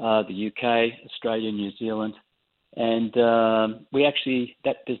 the UK, Australia, New Zealand. And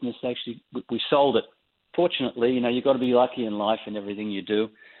that business we sold it. Fortunately, you've got to be lucky in life and everything you do.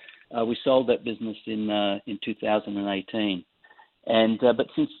 We sold that business in 2018. But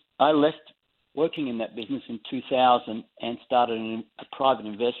since I left working in that business in 2000 and started a private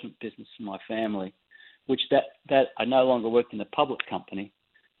investment business for my family, which that I no longer worked in a public company,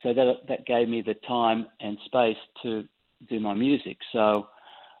 so that gave me the time and space to do my music. So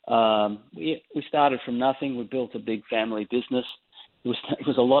we started from nothing. We built a big family business. It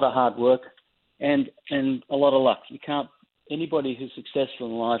was a lot of hard work and a lot of luck. Anybody who's successful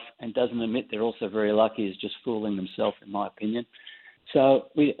in life and doesn't admit they're also very lucky is just fooling themselves, in my opinion. So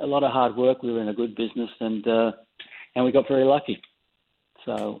a lot of hard work. We were in a good business, and we got very lucky.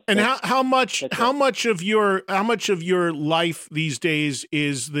 So, and how much of your life these days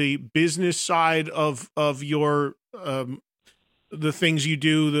is the business side of your the things you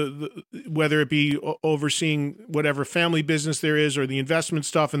do, whether it be overseeing whatever family business there is or the investment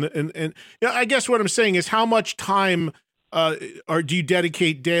stuff, and I guess what I'm saying is, how much time or do you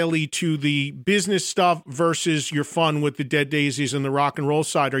dedicate daily to the business stuff versus your fun with the Dead Daisies and the rock and roll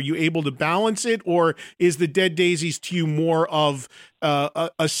side? Are you able to balance it, or is the Dead Daisies to you more of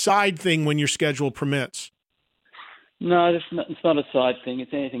a side thing when your schedule permits? No, it's not a side thing.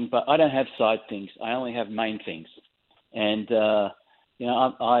 It's anything but. I don't have side things. I only have main things, and I've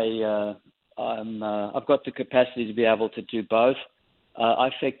got the capacity to be able to do both. I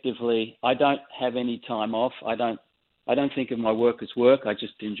don't have any time off. I don't think of my work as work. I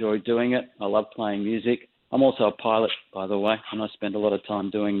just enjoy doing it. I love playing music. I'm also a pilot, by the way, and I spend a lot of time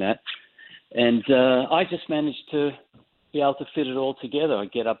doing that. And I just managed to be able to fit it all together. I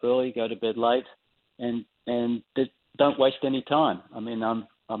get up early, go to bed late, and don't waste any time. I mean, I'm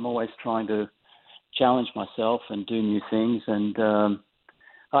always trying to challenge myself and do new things. And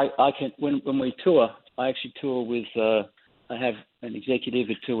I can when we tour, I actually tour with. I have an executive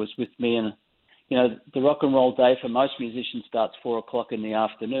who tours with me, and the rock and roll day for most musicians starts 4:00 in the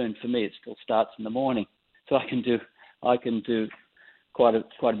afternoon. For me, it still starts in the morning. So I can do quite a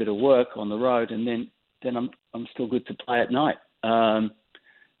bit of work on the road, and then I'm still good to play at night. I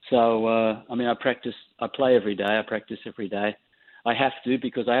play every day. I practice every day. I have to,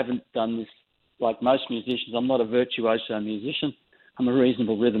 because I haven't done this like most musicians. I'm not a virtuoso musician. I'm a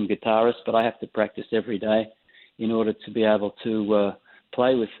reasonable rhythm guitarist, but I have to practice every day in order to be able to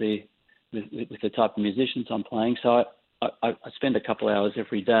play with the type of musicians I'm playing. So I spend a couple hours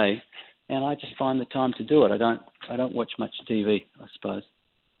every day, and I just find the time to do it. I don't watch much TV, I suppose.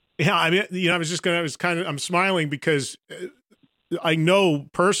 Yeah, I mean, I'm smiling because I know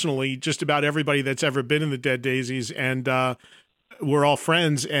personally just about everybody that's ever been in the Dead Daisies, and we're all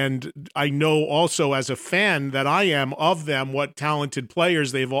friends, and I know also as a fan that I am of them what talented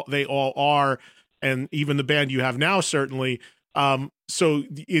players they all are, and even the band you have now certainly. So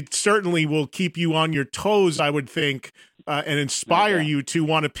it certainly will keep you on your toes, I would think, and inspire you to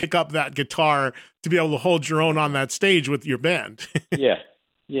want to pick up that guitar to be able to hold your own on that stage with your band. Yeah,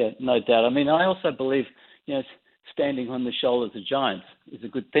 no doubt. I mean, I also believe, standing on the shoulders of giants is a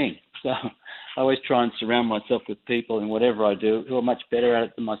good thing. So I always try and surround myself with people in whatever I do who are much better at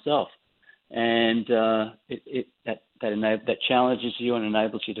it than myself. And that challenges you and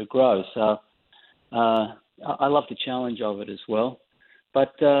enables you to grow. So I love the challenge of it as well.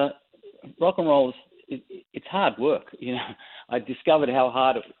 But rock and roll it's hard work. I discovered how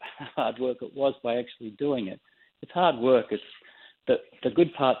hard work it was by actually doing it. It's hard work. It's the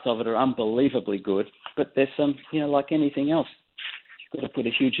good parts of it are unbelievably good, but there's some, like anything else, you've got to put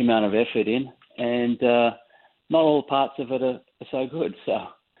a huge amount of effort in, and not all parts of it are so good. So,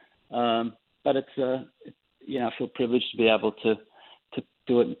 but it's I feel privileged to be able to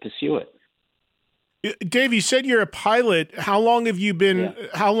do it and pursue it. Dave, you said you're a pilot. How long have you been? Yeah.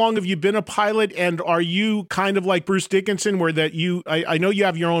 How long have you been a pilot? And are you kind of like Bruce Dickinson, where that I know you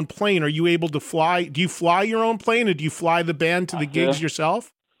have your own plane. Are you able to fly? Do you fly your own plane, or do you fly the band to the gigs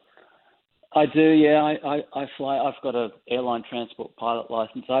yourself? I do. Yeah, I fly. I've got an airline transport pilot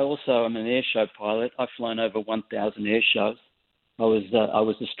license. I also am an air show pilot. I've flown over 1,000 air shows. I was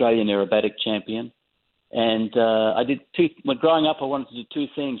Australian aerobatic champion, and I did two. When growing up, I wanted to do two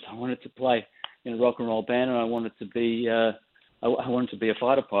things. I wanted to play in a rock and roll band, and I wanted to be a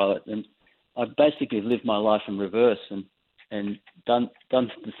fighter pilot. And I've basically lived my life in reverse and done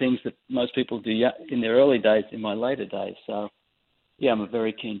the things that most people do in their early days in my later days. So yeah, I'm a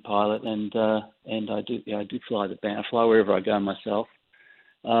very keen pilot, and I do fly the band. I fly wherever I go myself.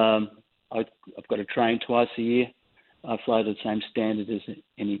 I've got to train twice a year. I fly to the same standard as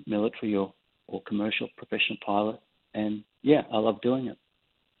any military or commercial professional pilot, and yeah, I love doing it.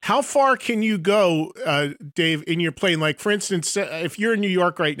 How far can you go, Dave, in your plane? Like, for instance, if you're in New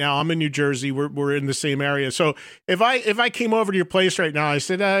York right now, I'm in New Jersey. We're in the same area. So if I came over to your place right now, I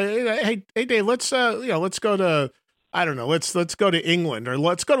said, hey, Dave, let's go to, I don't know, let's go to England, or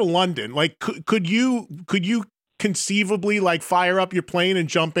let's go to London. Like, could you conceivably like fire up your plane and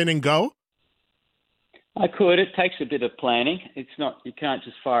jump in and go? I could. It takes a bit of planning. It's not, you can't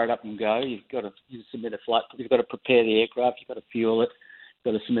just fire it up and go. You've got to submit a flight. You've got to prepare the aircraft. You've got to fuel it.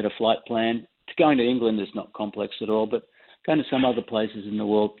 Got to submit a flight plan. Going to England is not complex at all, but going to some other places in the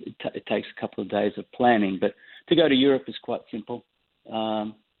world, it takes a couple of days of planning. But to go to Europe is quite simple.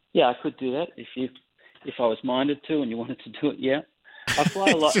 Yeah, I could do that if I was minded to and you wanted to do it. Yeah, I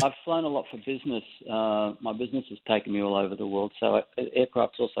fly a lot. I've flown a lot for business. My business has taken me all over the world, so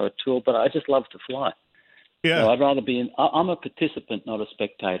aircraft's also a tool. But I just love to fly. Yeah, so I'd rather be I'm a participant, not a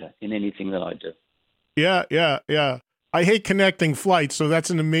spectator, in anything that I do. Yeah. I hate connecting flights, so that's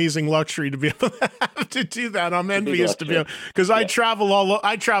an amazing luxury to be able to have to do that. I'm envious to be able, because I travel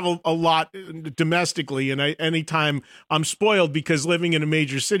a lot domestically, and anytime I'm spoiled because living in a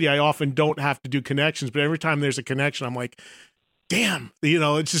major city, I often don't have to do connections. But every time there's a connection, I'm like, damn,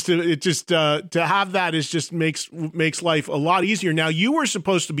 it just to have that is just makes life a lot easier. Now, you were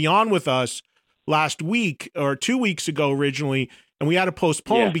supposed to be on with us last week or 2 weeks ago originally, and we had to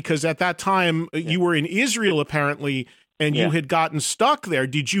postpone because at that time you were in Israel apparently. And you had gotten stuck there.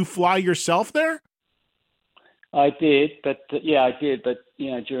 Did you fly yourself there? I did, but I did. But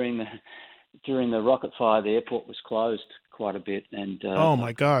during the rocket fire, the airport was closed quite a bit, and oh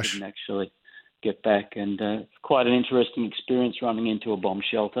my gosh, I didn't actually get back. And it's quite an interesting experience running into a bomb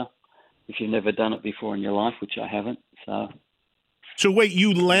shelter if you've never done it before in your life, which I haven't. So wait,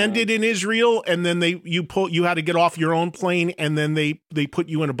 you landed in Israel, and then you had to get off your own plane, and then they put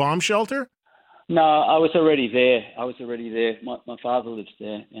you in a bomb shelter? No, I was already there. My father lives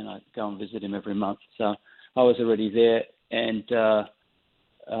there, and I go and visit him every month. So I was already there, and I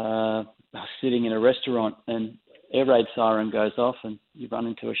was sitting in a restaurant, and air raid siren goes off, and you run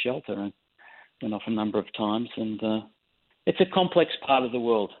into a shelter, and went off a number of times. And it's a complex part of the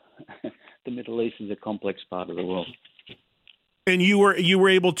world. The Middle East is a complex part of the world. And you were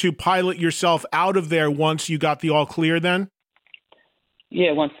able to pilot yourself out of there once you got the all clear then?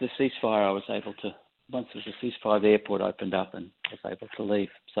 Yeah, once the ceasefire, once there was a ceasefire, the airport opened up and I was able to leave.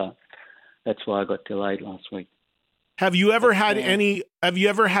 So that's why I got delayed last week. Have you ever had any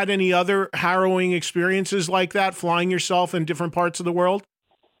other harrowing experiences like that, flying yourself in different parts of the world?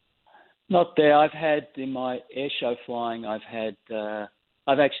 Not there. I've had, in my air show flying, I've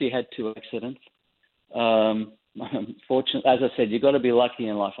actually had 2 accidents. Unfortunately, as I said, you've got to be lucky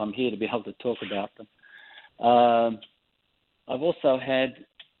in life. I'm here to be able to talk about them. I've also had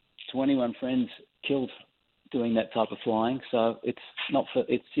 21 friends killed doing that type of flying. So it's not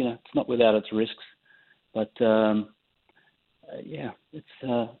without its risks. But but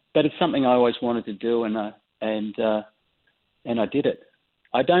it's something I always wanted to do, and I did it.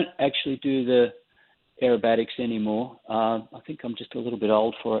 I don't actually do the aerobatics anymore. I think I'm just a little bit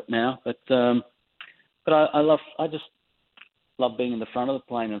old for it now. But I just love being in the front of the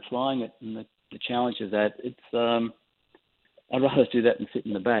plane and flying it, and the challenge of that. I'd rather do that than sit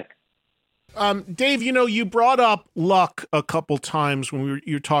in the back. Dave, you brought up luck a couple times when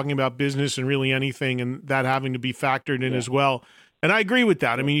you're talking about business and really anything, and that having to be factored in as well. And I agree with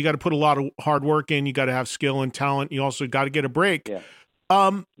that. I mean, you got to put a lot of hard work in. You got to have skill and talent. You also got to get a break. Yeah.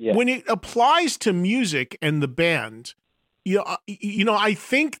 When it applies to music and the band, I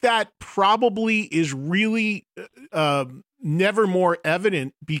think that probably is really never more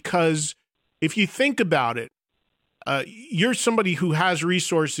evident, because if you think about it, you're somebody who has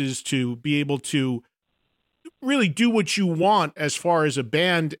resources to be able to really do what you want as far as a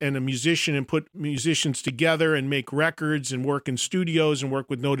band and a musician, and put musicians together and make records and work in studios and work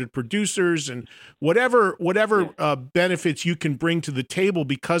with noted producers and whatever benefits you can bring to the table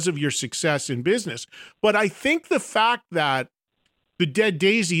because of your success in business. But I think the fact that the Dead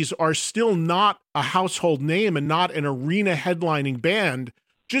Daisies are still not a household name and not an arena headlining band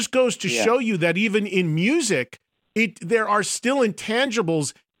just goes to show you that even in music, there are still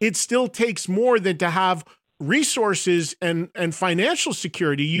intangibles. It still takes more than to have resources and financial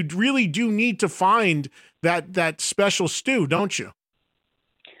security. You really do need to find that special stew, don't you?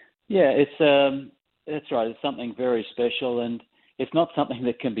 Yeah, that's right. It's something very special, and it's not something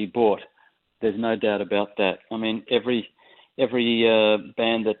that can be bought. There's no doubt about that. I mean, every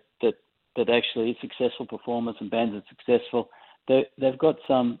band that actually is successful, performers and bands that are successful, they've got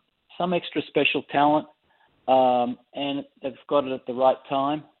some extra special talent, and they've got it at the right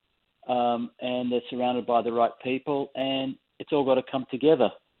time. And they're surrounded by the right people, and it's all got to come together.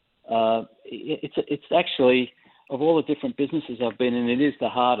 It's actually, of all the different businesses I've been in, it is the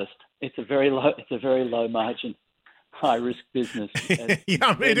hardest. It's a very low margin, high risk business.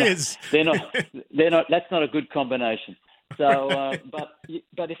 It is. They're not. That's not a good combination. So, but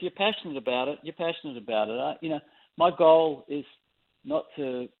if you're passionate about it, you're passionate about it. My goal is not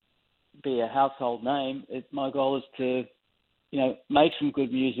to be a household name. My goal is to make some good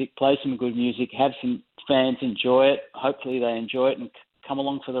music, play some good music, have some fans enjoy it. Hopefully they enjoy it and come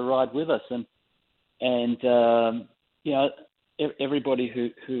along for the ride with us. And everybody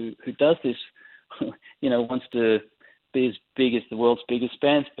who does this, wants to be as big as the world's biggest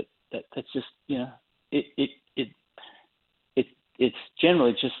bands, but that's just, it's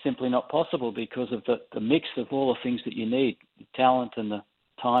generally just simply not possible because of the mix of all the things that you need, the talent and the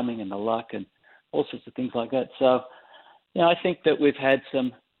timing and the luck and all sorts of things like that. So, I think that we've had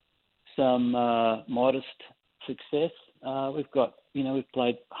some modest success. We've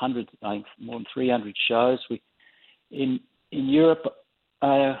played hundreds, I think more than 300 shows. In Europe,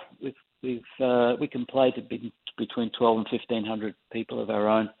 we can play to between 12 and 1,500 people of our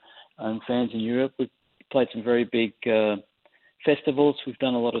own fans in Europe. We've played some very big festivals. We've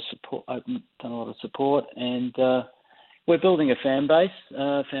done a lot of support, and we're building a fan base.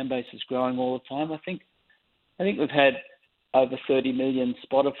 Fan base is growing all the time. I think we've had over 30 million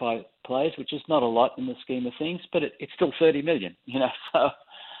Spotify plays, which is not a lot in the scheme of things, but it's still 30 million, So,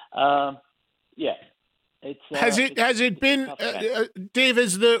 Has it been, Dave,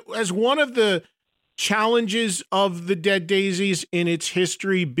 as one of the challenges of the Dead Daisies in its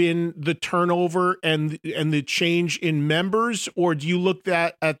history been the turnover and the change in members, or do you look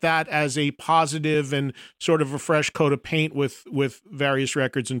at that as a positive and sort of a fresh coat of paint with various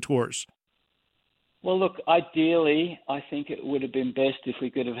records and tours? Well, look, ideally, I think it would have been best if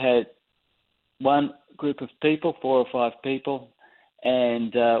we could have had one group of people, 4 or 5 people,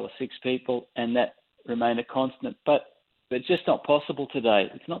 and or 6 people, and that remain a constant. But it's just not possible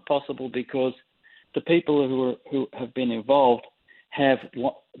today. It's not possible because the people who have been involved have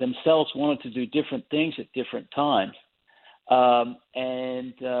themselves wanted to do different things at different times,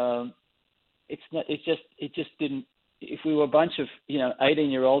 it just didn't. If we were a bunch of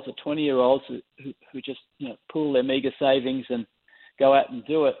 18-year-olds or 20-year-olds who just pool their meager savings and go out and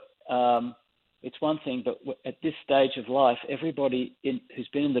do it, it's one thing. But at this stage of life, everybody who's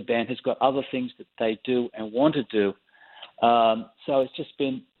been in the band has got other things that they do and want to do. So it's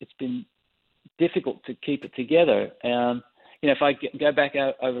been difficult to keep it together. If I go back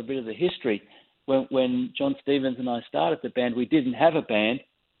over a bit of the history, when John Stevens and I started the band, we didn't have a band.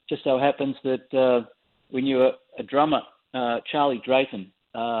 Just so happens that we knew a drummer, Charlie Drayton,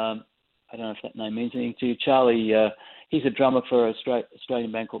 I don't know if that name means anything to you. Charlie, he's a drummer for an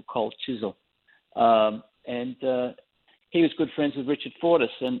Australian band called Cold Chisel. And he was good friends with Richard Fortus.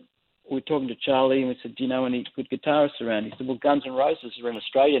 And we were talking to Charlie and we said, do you know any good guitarists around? He said, well, Guns N' Roses are in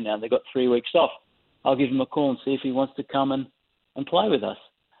Australia now. They've got 3 weeks off. I'll give him a call and see if he wants to come and play with us.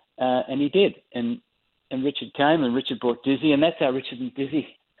 And he did. And Richard came, and Richard brought Dizzy, and that's how Richard and Dizzy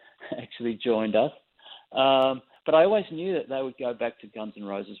actually joined us. But I always knew that they would go back to Guns N'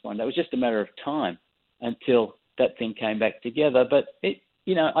 Roses one day. It was just a matter of time until that thing came back together. But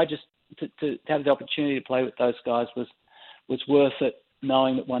I just to have the opportunity to play with those guys was worth it,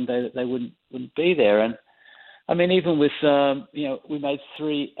 knowing that one day that they wouldn't be there. And I mean, even with we made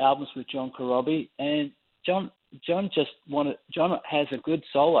 3 albums with John Corabi, and John has a good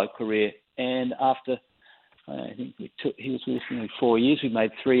solo career. And after I think he was with us for 4 years. We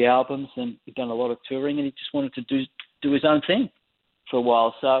made 3 albums, and we've done a lot of touring, and he just wanted to do his own thing for a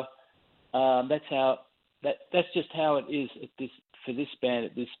while. So that's just how it is for this band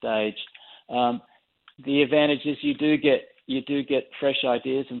at this stage. The advantage is you do get fresh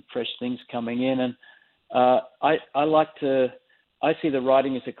ideas and fresh things coming in, and I see the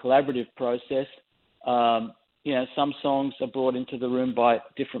writing as a collaborative process. Some songs are brought into the room by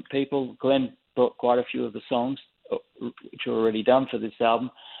different people. Glenn brought quite a few of the songs which are already done for this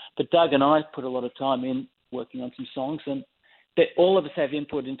album, but Doug and I put a lot of time in working on some songs, and all of us have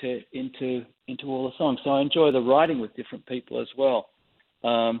input into all the songs. So I enjoy the writing with different people as well.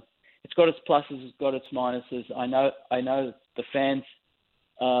 It's got its pluses, it's got its minuses. I know the fans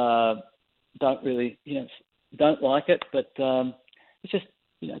don't really don't like it, but it's just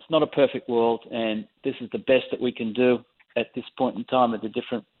it's not a perfect world, and this is the best that we can do at this point in time at the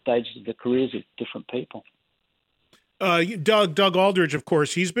different stages of the careers of different people. Doug Aldridge, of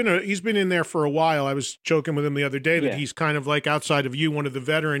course, he's been in there for a while. I was joking with him the other day that he's kind of like, outside of you, one of the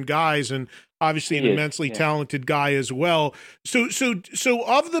veteran guys, and obviously an immensely talented guy as well. So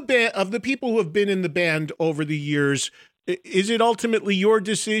of the people who have been in the band over the years, is it ultimately your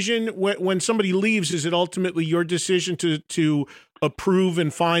decision when somebody leaves? Is it ultimately your decision to approve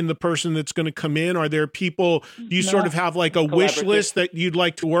and find the person that's going to come in? Are there people you sort of have like a wish list that you'd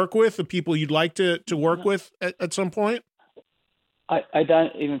like to work with, the people you'd like to work with at some point? I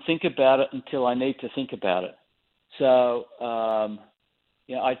don't even think about it until I need to think about it. So,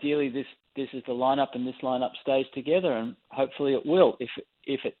 ideally this is the lineup, and this lineup stays together, and hopefully it will.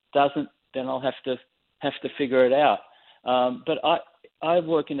 If it doesn't, then I'll have to figure it out. But I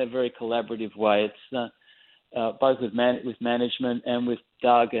work in a very collaborative way. It's both with management and with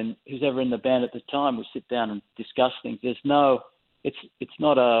Doug and who's ever in the band at the time. We sit down and discuss things. It's not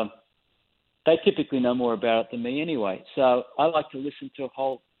they typically know more about it than me anyway. So I like to listen to a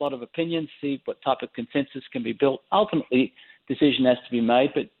whole lot of opinions, see what type of consensus can be built. Ultimately, decision has to be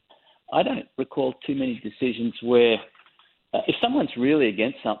made, but I don't recall too many decisions where if someone's really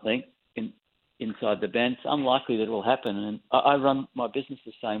against something inside the band, it's unlikely that it will happen. And I run my business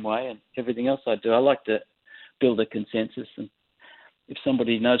the same way, and everything else I do, I like to build a consensus. And if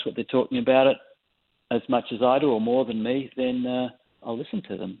somebody knows what they're talking about it as much as I do or more than me, then I'll listen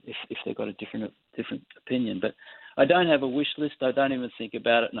to them if they've got a different opinion. But I don't have a wish list. I don't even think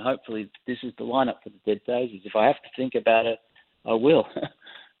about it. And hopefully this is the lineup for the Dead Daisies. If I have to think about it, I will.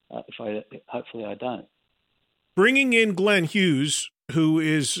 Hopefully I don't. Bringing in Glenn Hughes, who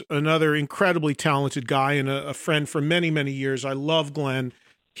is another incredibly talented guy and a friend for many, many years. I love Glenn.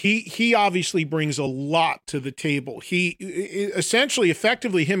 He obviously brings a lot to the table. He essentially,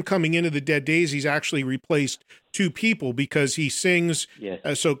 effectively, him coming into the Dead Daisies actually replaced 2 people because he sings.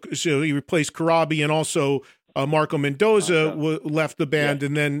 Yes. So he replaced Corabi, and also Marco Mendoza left the band,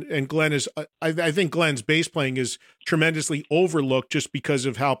 and Glenn is. I think Glenn's bass playing is tremendously overlooked just because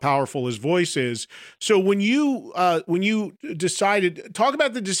of how powerful his voice is. So when you decided, talk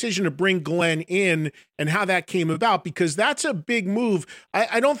about the decision to bring Glenn in and how that came about, because that's a big move.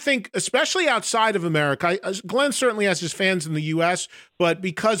 I don't think, especially outside of America, Glenn certainly has his fans in the U.S., but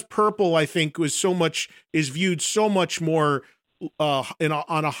because Purple, I think, is viewed so much more on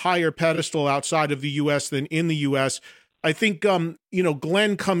a higher pedestal outside of the U.S. than in the U.S. I think,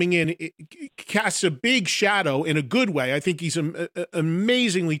 Glenn coming in casts a big shadow in a good way. I think he's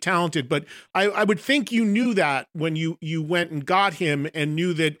amazingly talented, but I would think you knew that when you went and got him, and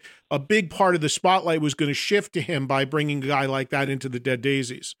knew that a big part of the spotlight was going to shift to him by bringing a guy like that into the Dead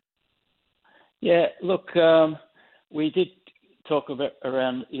Daisies. Yeah, look, we did talk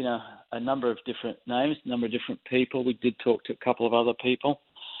around, a number of different names, a number of different people. We did talk to a couple of other people.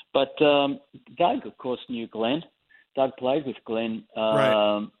 But Doug, of course, knew Glenn. Doug played with Glenn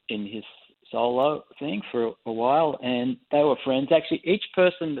in his solo thing for a while, and they were friends. Actually, each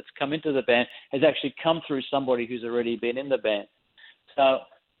person that's come into the band has actually come through somebody who's already been in the band. So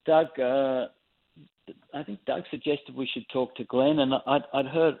Doug, I think Doug suggested we should talk to Glenn, and I'd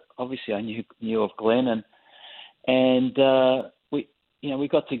heard, obviously I knew of Glenn, and we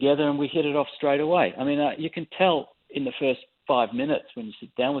got together and we hit it off straight away. I mean, you can tell in the first 5 minutes when you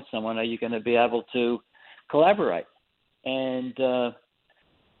sit down with someone, are you going to be able to collaborate? And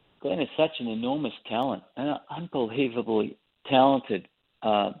Glenn is such an enormous talent, an unbelievably talented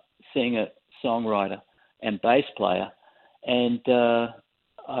singer, songwriter, and bass player. And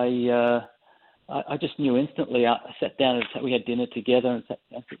I just knew instantly. I sat down and we had dinner together, and said,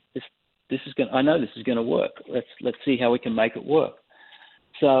 "This is going. I know this is going to work. Let's see how we can make it work."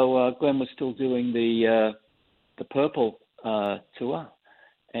 So Glenn was still doing the Purple tour,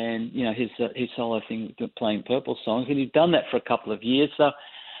 and his solo thing, playing Purple songs, and he'd done that for a couple of years. So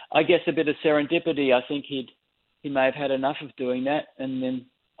I guess a bit of serendipity. I think he may have had enough of doing that, and then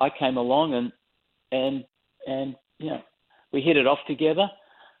I came along and we hit it off together,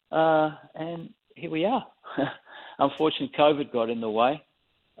 and here we are. Unfortunately, COVID got in the way,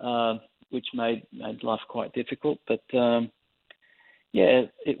 which made life quite difficult. But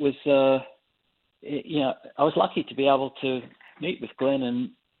it was. I was lucky to be able to meet with Glenn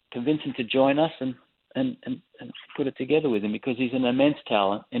and convince him to join us and put it together with him, because he's an immense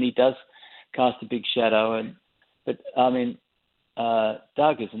talent and he does cast a big shadow. But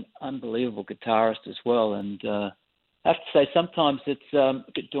Doug is an unbelievable guitarist as well, and I have to say sometimes it's a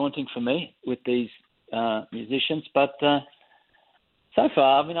bit daunting for me with these musicians. But so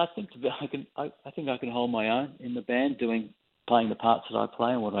far, I mean, I think I can hold my own in the band, playing the parts that I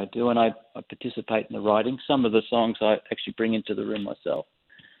play and what I do, and I participate in the writing. Some of the songs I actually bring into the room myself.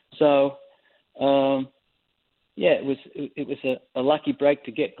 So, it was a lucky break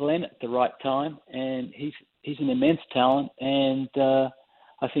to get Glenn at the right time, and he's an immense talent, and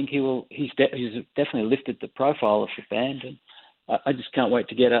I think he's definitely lifted the profile of the band, and I just can't wait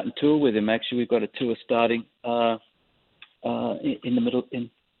to get out and tour with him. Actually, we've got a tour starting in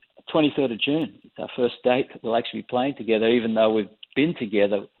 23rd of June. It's our first date that we'll actually be playing together, even though we've been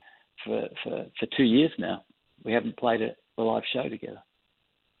together for 2 years now. We haven't played a live show together.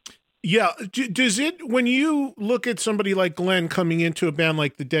 Yeah. Does it, when you look at somebody like Glenn coming into a band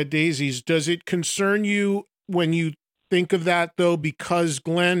like the Dead Daisies, does it concern you when you think of that, though? Because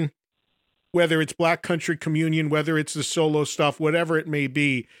Glenn, whether it's Black Country Communion, whether it's the solo stuff, whatever it may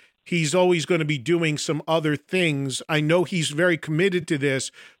be, he's always going to be doing some other things. I know he's very committed to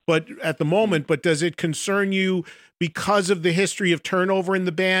this, but at the moment, does it concern you because of the history of turnover in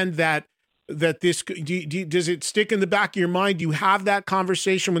the band that this, does it stick in the back of your mind? Do you have that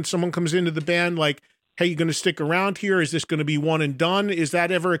conversation when someone comes into the band, like, hey, you going to stick around here? Is this going to be one and done? Is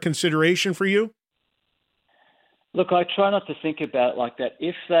that ever a consideration for you? Look, I try not to think about it like that.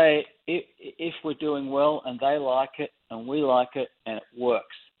 If we're doing well and they like it and we like it and it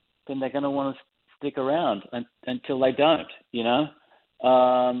works, then they're going to want to stick around until they don't,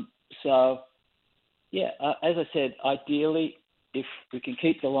 as I said, ideally, if we can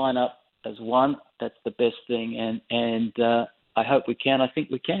keep the lineup as one, that's the best thing, and I hope we can. I think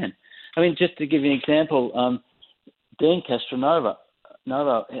we can. I mean, just to give you an example, Dean Castronova,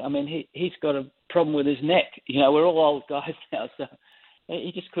 I mean, he's got a problem with his neck. We're all old guys now, so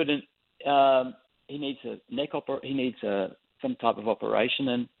he just couldn't. He needs a neck he needs some type of operation,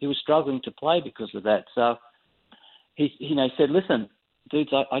 and he was struggling to play because of that. So he said, "Listen,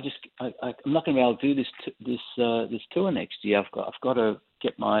 dudes, I'm not going to be able to do this tour next year. I've got to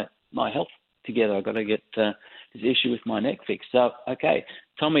get my health together. I've got to get this issue with my neck fixed." So, okay,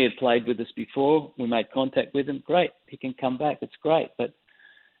 Tommy had played with us before. We made contact with him. Great, he can come back. It's great, but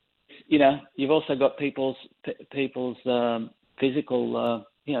you've also got people's physical,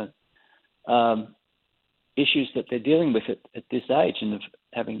 issues that they're dealing with at this age, and of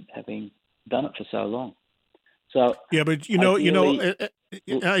having done it for so long. So yeah, but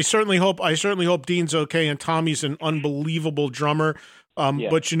I certainly hope Dean's okay, and Tommy's an unbelievable drummer.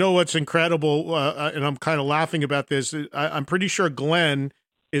 But what's incredible, and I'm kind of laughing about this, I'm pretty sure Glenn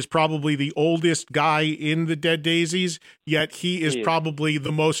is probably the oldest guy in the Dead Daisies, yet he is probably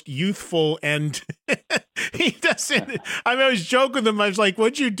the most youthful, and he doesn't, I was joking with him, I was like,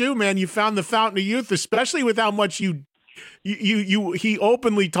 what'd you do, man? You found the fountain of youth, especially with how much he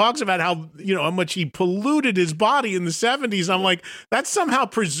openly talks about how much he polluted his body in the 70s. I'm like, that somehow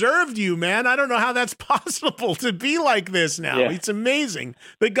preserved you, man. I don't know how that's possible to be like this now. Yeah. It's amazing.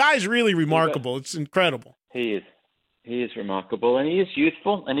 The guy's really remarkable. It's incredible. He is remarkable, and he is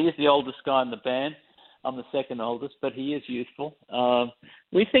youthful, and he is the oldest guy in the band. I'm the second oldest, but he is youthful.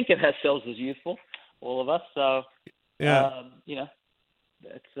 We think of ourselves as youthful, all of us. So, you know,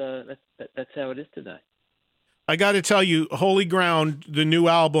 that's how it is today. I got to tell you, Holy Ground, the new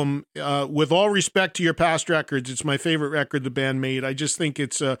album, with all respect to your past records, it's my favorite record the band made. I just think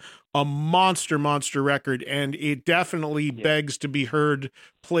it's a monster record, and it definitely begs to be heard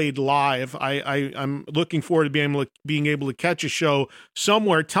played live. I'm looking forward to being able to catch a show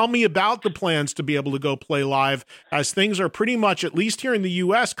somewhere. Tell me about the plans to be able to go play live, as things are pretty much, at least here in the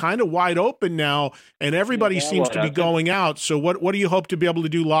U.S., kind of wide open now, and everybody seems to be going out. So what do you hope to be able to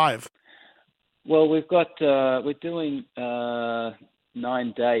do live? Well, we've got we're doing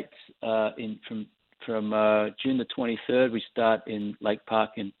 9 dates from June the 23rd. We start in Lake Park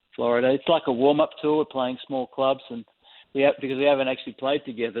in Florida. It's like a warm-up tour. We're playing small clubs, and because we haven't actually played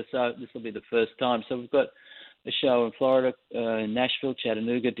together, so this will be the first time. So we've got a show in Florida, in Nashville,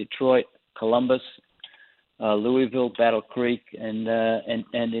 Chattanooga, Detroit, Columbus, Louisville, Battle Creek, and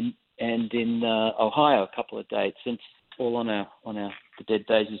in Ohio, a couple of dates. And it's all on our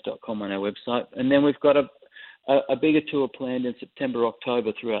thedeaddaisies.com on our website. And then we've got a bigger tour planned in September,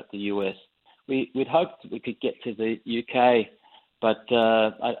 October throughout the US. We'd hoped we could get to the UK, but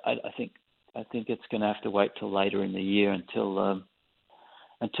I think it's going to have to wait till later in the year until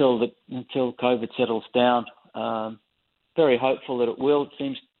COVID settles down. Very hopeful that it will. It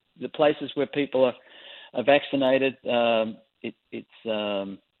seems the places where people are vaccinated, it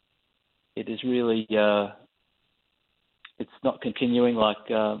is really. It's not continuing like,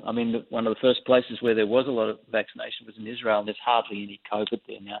 one of the first places where there was a lot of vaccination was in Israel, and there's hardly any COVID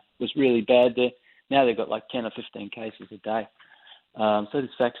there now. It was really bad there. Now they've got like 10 or 15 cases a day. So this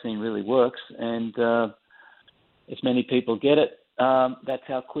vaccine really works, and as many people get it, that's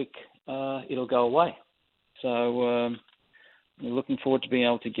how quick it'll go away. So we're looking forward to being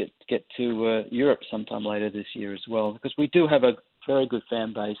able to get to Europe sometime later this year as well, because we do have a very good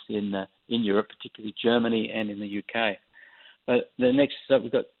fan base in Europe, particularly Germany and in the UK. But the next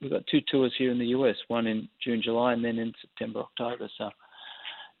we've got 2 tours here in the US, one in June, July, and then in September, October. So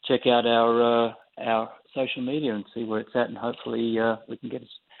check out our social media and see where it's at, and hopefully we can get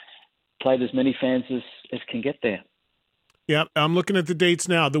played as many fans as can get there. Yeah, I'm looking at the dates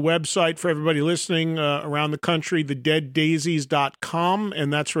now. The website for everybody listening around the country, thedeaddaisies.com,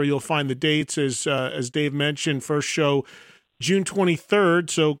 and that's where you'll find the dates. As Dave mentioned, first show June 23rd,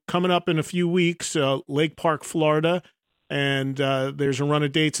 so coming up in a few weeks, Lake Park, Florida. And there's a run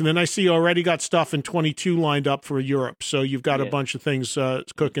of dates. And then I see you already got stuff in 22 lined up for Europe. So you've got a bunch of things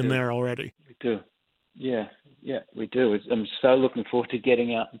cooking there already. We do. Yeah, we do. I'm so looking forward to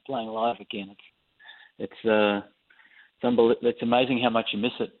getting out and playing live again. It's unbelievable. It's amazing how much you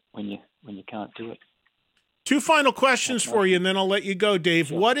miss it when you can't do it. 2 final questions for you, and then I'll let you go, Dave.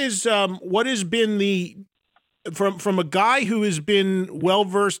 Sure. What has been the from a guy who has been well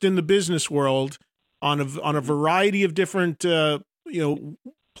versed in the business world on a variety of different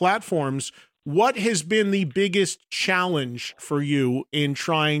platforms, what has been the biggest challenge for you in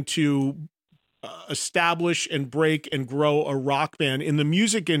trying to establish and break and grow a rock band in the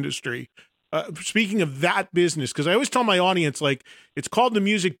music industry? Speaking of that business, because I always tell my audience, like, it's called the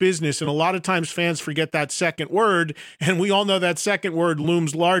music business, and a lot of times fans forget that second word, and we all know that second word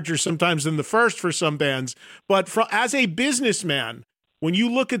looms larger sometimes than the first for some bands. But as a businessman, when you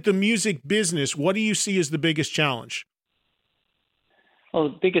look at the music business, what do you see as the biggest challenge? Well,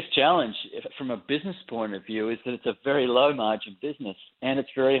 the biggest challenge from a business point of view is that it's a very low margin business and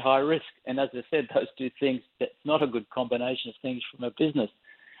it's very high risk. And as I said, those 2 things, that's not a good combination of things from a business.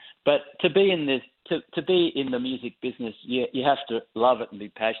 But to be in the music business, you have to love it and be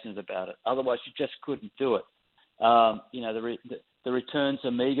passionate about it. Otherwise, you just couldn't do it. The returns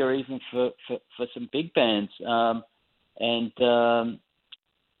are meager even for some big bands.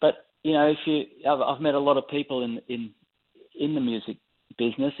 But I've met a lot of people in the music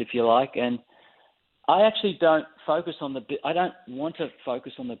business, if you like, and I actually don't focus on I don't want to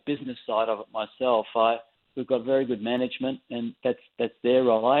focus on the business side of it myself. We've got very good management, and that's their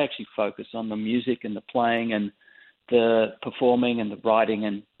role. I actually focus on the music and the playing and the performing and the writing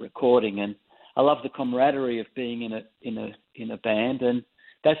and recording, and I love the camaraderie of being in a band, and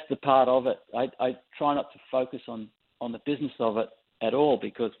that's the part of it. I try not to focus on the business of it at all,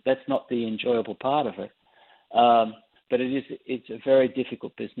 because that's not the enjoyable part of it. But it's a very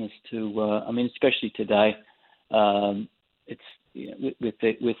difficult business to, especially today. It's with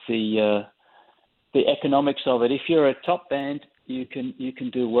the economics of it. If you're a top band, you can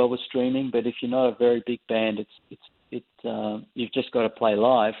do well with streaming, but if you're not a very big band, you've just got to play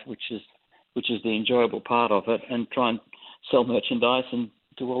live, which is the enjoyable part of it, and try and sell merchandise and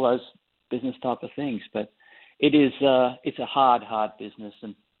do all those business type of things. But it is it's a hard business,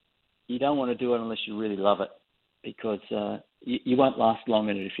 and you don't want to do it unless you really love it, because you won't last long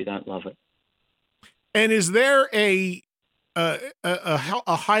in it if you don't love it. And is there a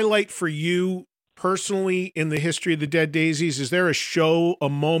highlight for you personally in the history of the Dead Daisies? Is there a show, a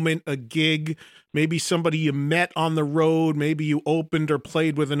moment, a gig, maybe somebody you met on the road, maybe you opened or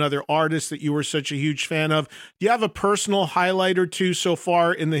played with another artist that you were such a huge fan of? Do you have a personal highlight or two so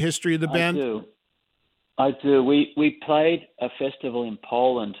far in the history of the band? I do. We played a festival in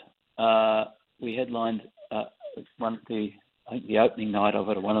Poland. We headlined the opening night of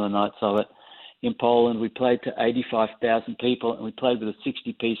it, or one of the nights of it, in Poland. We played to 85,000 people, and we played with a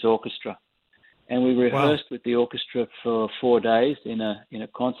 60-piece orchestra. And we rehearsed with the orchestra for 4 days in a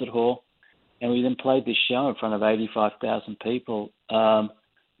concert hall, and we then played this show in front of 85,000 people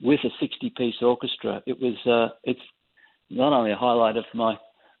with a 60-piece orchestra. It's not only a highlight of my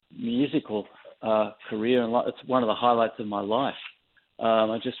musical career, and it's one of the highlights of my life.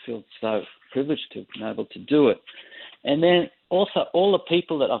 I just feel so privileged to have been able to do it. And then also all the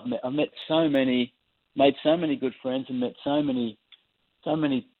people that I've met made so many good friends, and met so many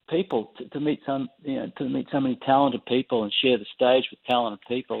people. To meet so many talented people and share the stage with talented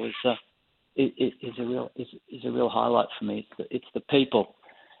people is a real highlight for me. It's the people,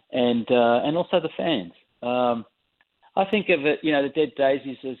 and also the fans. I think of it, the Dead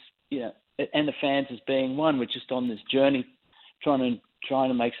Daisies as and the fans as being one. We're just on this journey, trying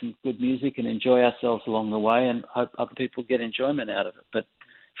to make some good music and enjoy ourselves along the way, and hope other people get enjoyment out of it. But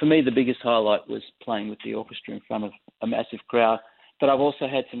for me, the biggest highlight was playing with the orchestra in front of a massive crowd. But I've also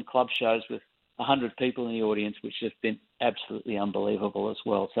had some club shows with 100 people in the audience, which have been absolutely unbelievable as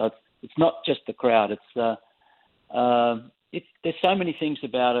well. So it's not just the crowd. There's so many things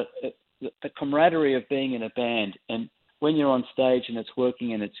about it. The camaraderie of being in a band, and when you're on stage and it's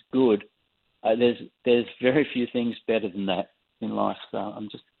working and it's good, there's very few things better than that in life. So I'm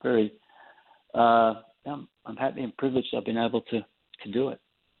just very I'm happy and privileged I've been able to do it.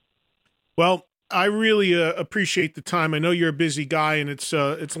 Well, I really appreciate the time. I know you're a busy guy, and it's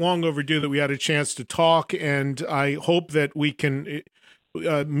long overdue that we had a chance to talk, and I hope that we can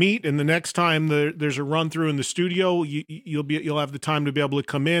meet, and the next time there's a run through in the studio, you'll have the time to be able to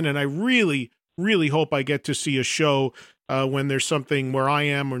come in, and I really, really hope I get to see a show when there's something where I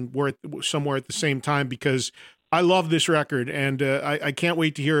am, and we're somewhere at the same time, because I love this record, and I can't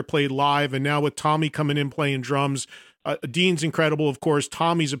wait to hear it played live. And now with Tommy coming in playing drums, Dean's incredible, of course.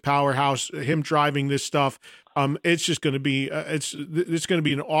 Tommy's a powerhouse. Him driving this stuff, it's just going to be it's going to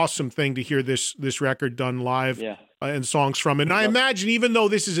be an awesome thing to hear this record done live, and songs from it. And I imagine, even though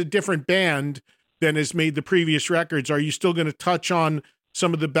this is a different band than has made the previous records, are you still going to touch on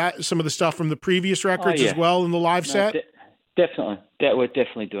some of the stuff from the previous records as well in the live set? Definitely, we're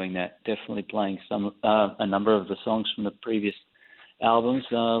definitely doing that. Definitely playing a number of the songs from the previous albums.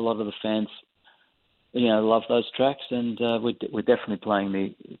 A lot of the fans, love those tracks, and we're definitely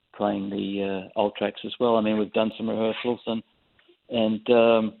playing the old tracks as well. I mean, we've done some rehearsals, and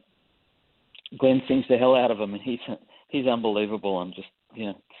Glenn sings the hell out of them, and he's unbelievable. I'm just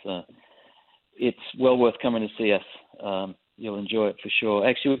it's well worth coming to see us. You'll enjoy it for sure.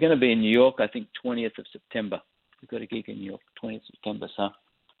 Actually, we're going to be in New York, I think 20th of September. We've got a gig in New York, 20th September, so.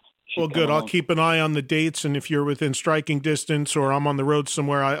 Well, good. I'll keep an eye on the dates, and if you're within striking distance or I'm on the road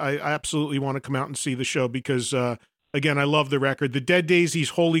somewhere, I absolutely want to come out and see the show because, again, I love the record. The Dead Daisies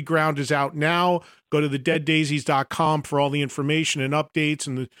Holy Ground is out now. Go to thedeaddaisies.com for all the information and updates,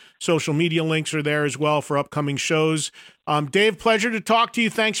 and the social media links are there as well for upcoming shows. Dave, pleasure to talk to you.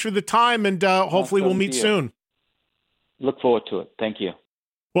 Thanks for the time, and hopefully we'll meet soon. Look forward to it. Thank you.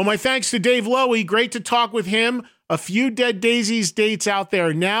 Well, my thanks to Dave Lowy. Great to talk with him. A few Dead Daisies dates out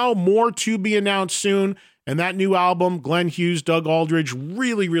there now, more to be announced soon. And that new album, Glenn Hughes, Doug Aldridge,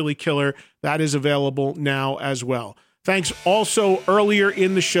 really, really killer. That is available now as well. Thanks also earlier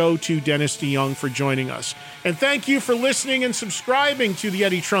in the show to Dennis DeYoung for joining us. And thank you for listening and subscribing to the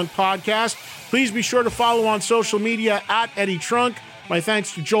Eddie Trunk Podcast. Please be sure to follow on social media at Eddie Trunk. My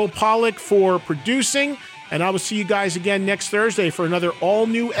thanks to Joel Pollack for producing. And I will see you guys again next Thursday for another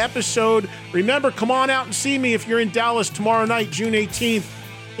all-new episode. Remember, come on out and see me if you're in Dallas tomorrow night, June 18th,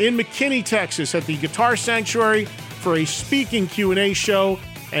 in McKinney, Texas, at the Guitar Sanctuary for a speaking Q&A show.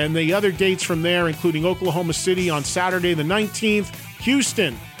 And the other dates from there, including Oklahoma City on Saturday the 19th,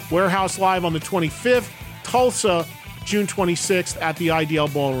 Houston, Warehouse Live on the 25th, Tulsa, June 26th at the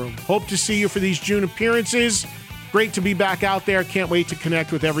IDL Ballroom. Hope to see you for these June appearances. Great to be back out there. Can't wait to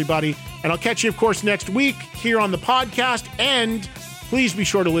connect with everybody. And I'll catch you, of course, next week here on the podcast. And please be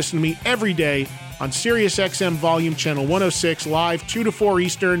sure to listen to me every day on Sirius XM Volume Channel 106, live 2 to 4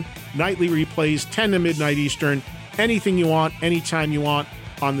 Eastern, nightly replays 10 to midnight Eastern. Anything you want, anytime you want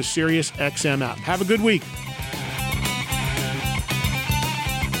on the Sirius XM app. Have a good week.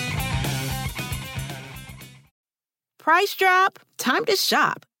 Price drop? Time to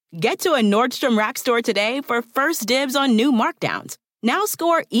shop. Get to a Nordstrom Rack store today for first dibs on new markdowns. Now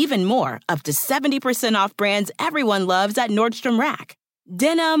score even more, up to 70% off brands everyone loves at Nordstrom Rack.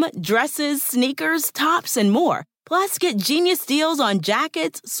 Denim, dresses, sneakers, tops, and more. Plus, get genius deals on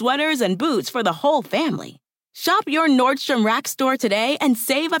jackets, sweaters, and boots for the whole family. Shop your Nordstrom Rack store today and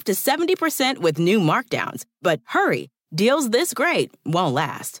save up to 70% with new markdowns. But hurry, deals this great won't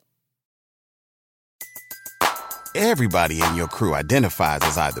last. Everybody in your crew identifies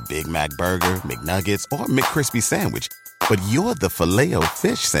as either Big Mac Burger, McNuggets, or McCrispy Sandwich. But you're the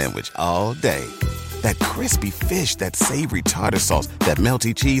Filet-O-Fish Sandwich all day. That crispy fish, that savory tartar sauce, that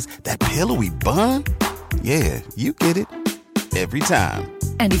melty cheese, that pillowy bun. Yeah, you get it. Every time.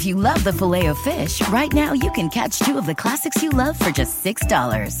 And if you love the Filet-O-Fish, right now you can catch two of the classics you love for just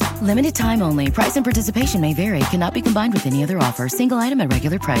 $6. Limited time only. Price and participation may vary. Cannot be combined with any other offer. Single item at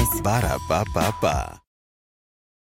regular price. Ba-da-ba-ba-ba.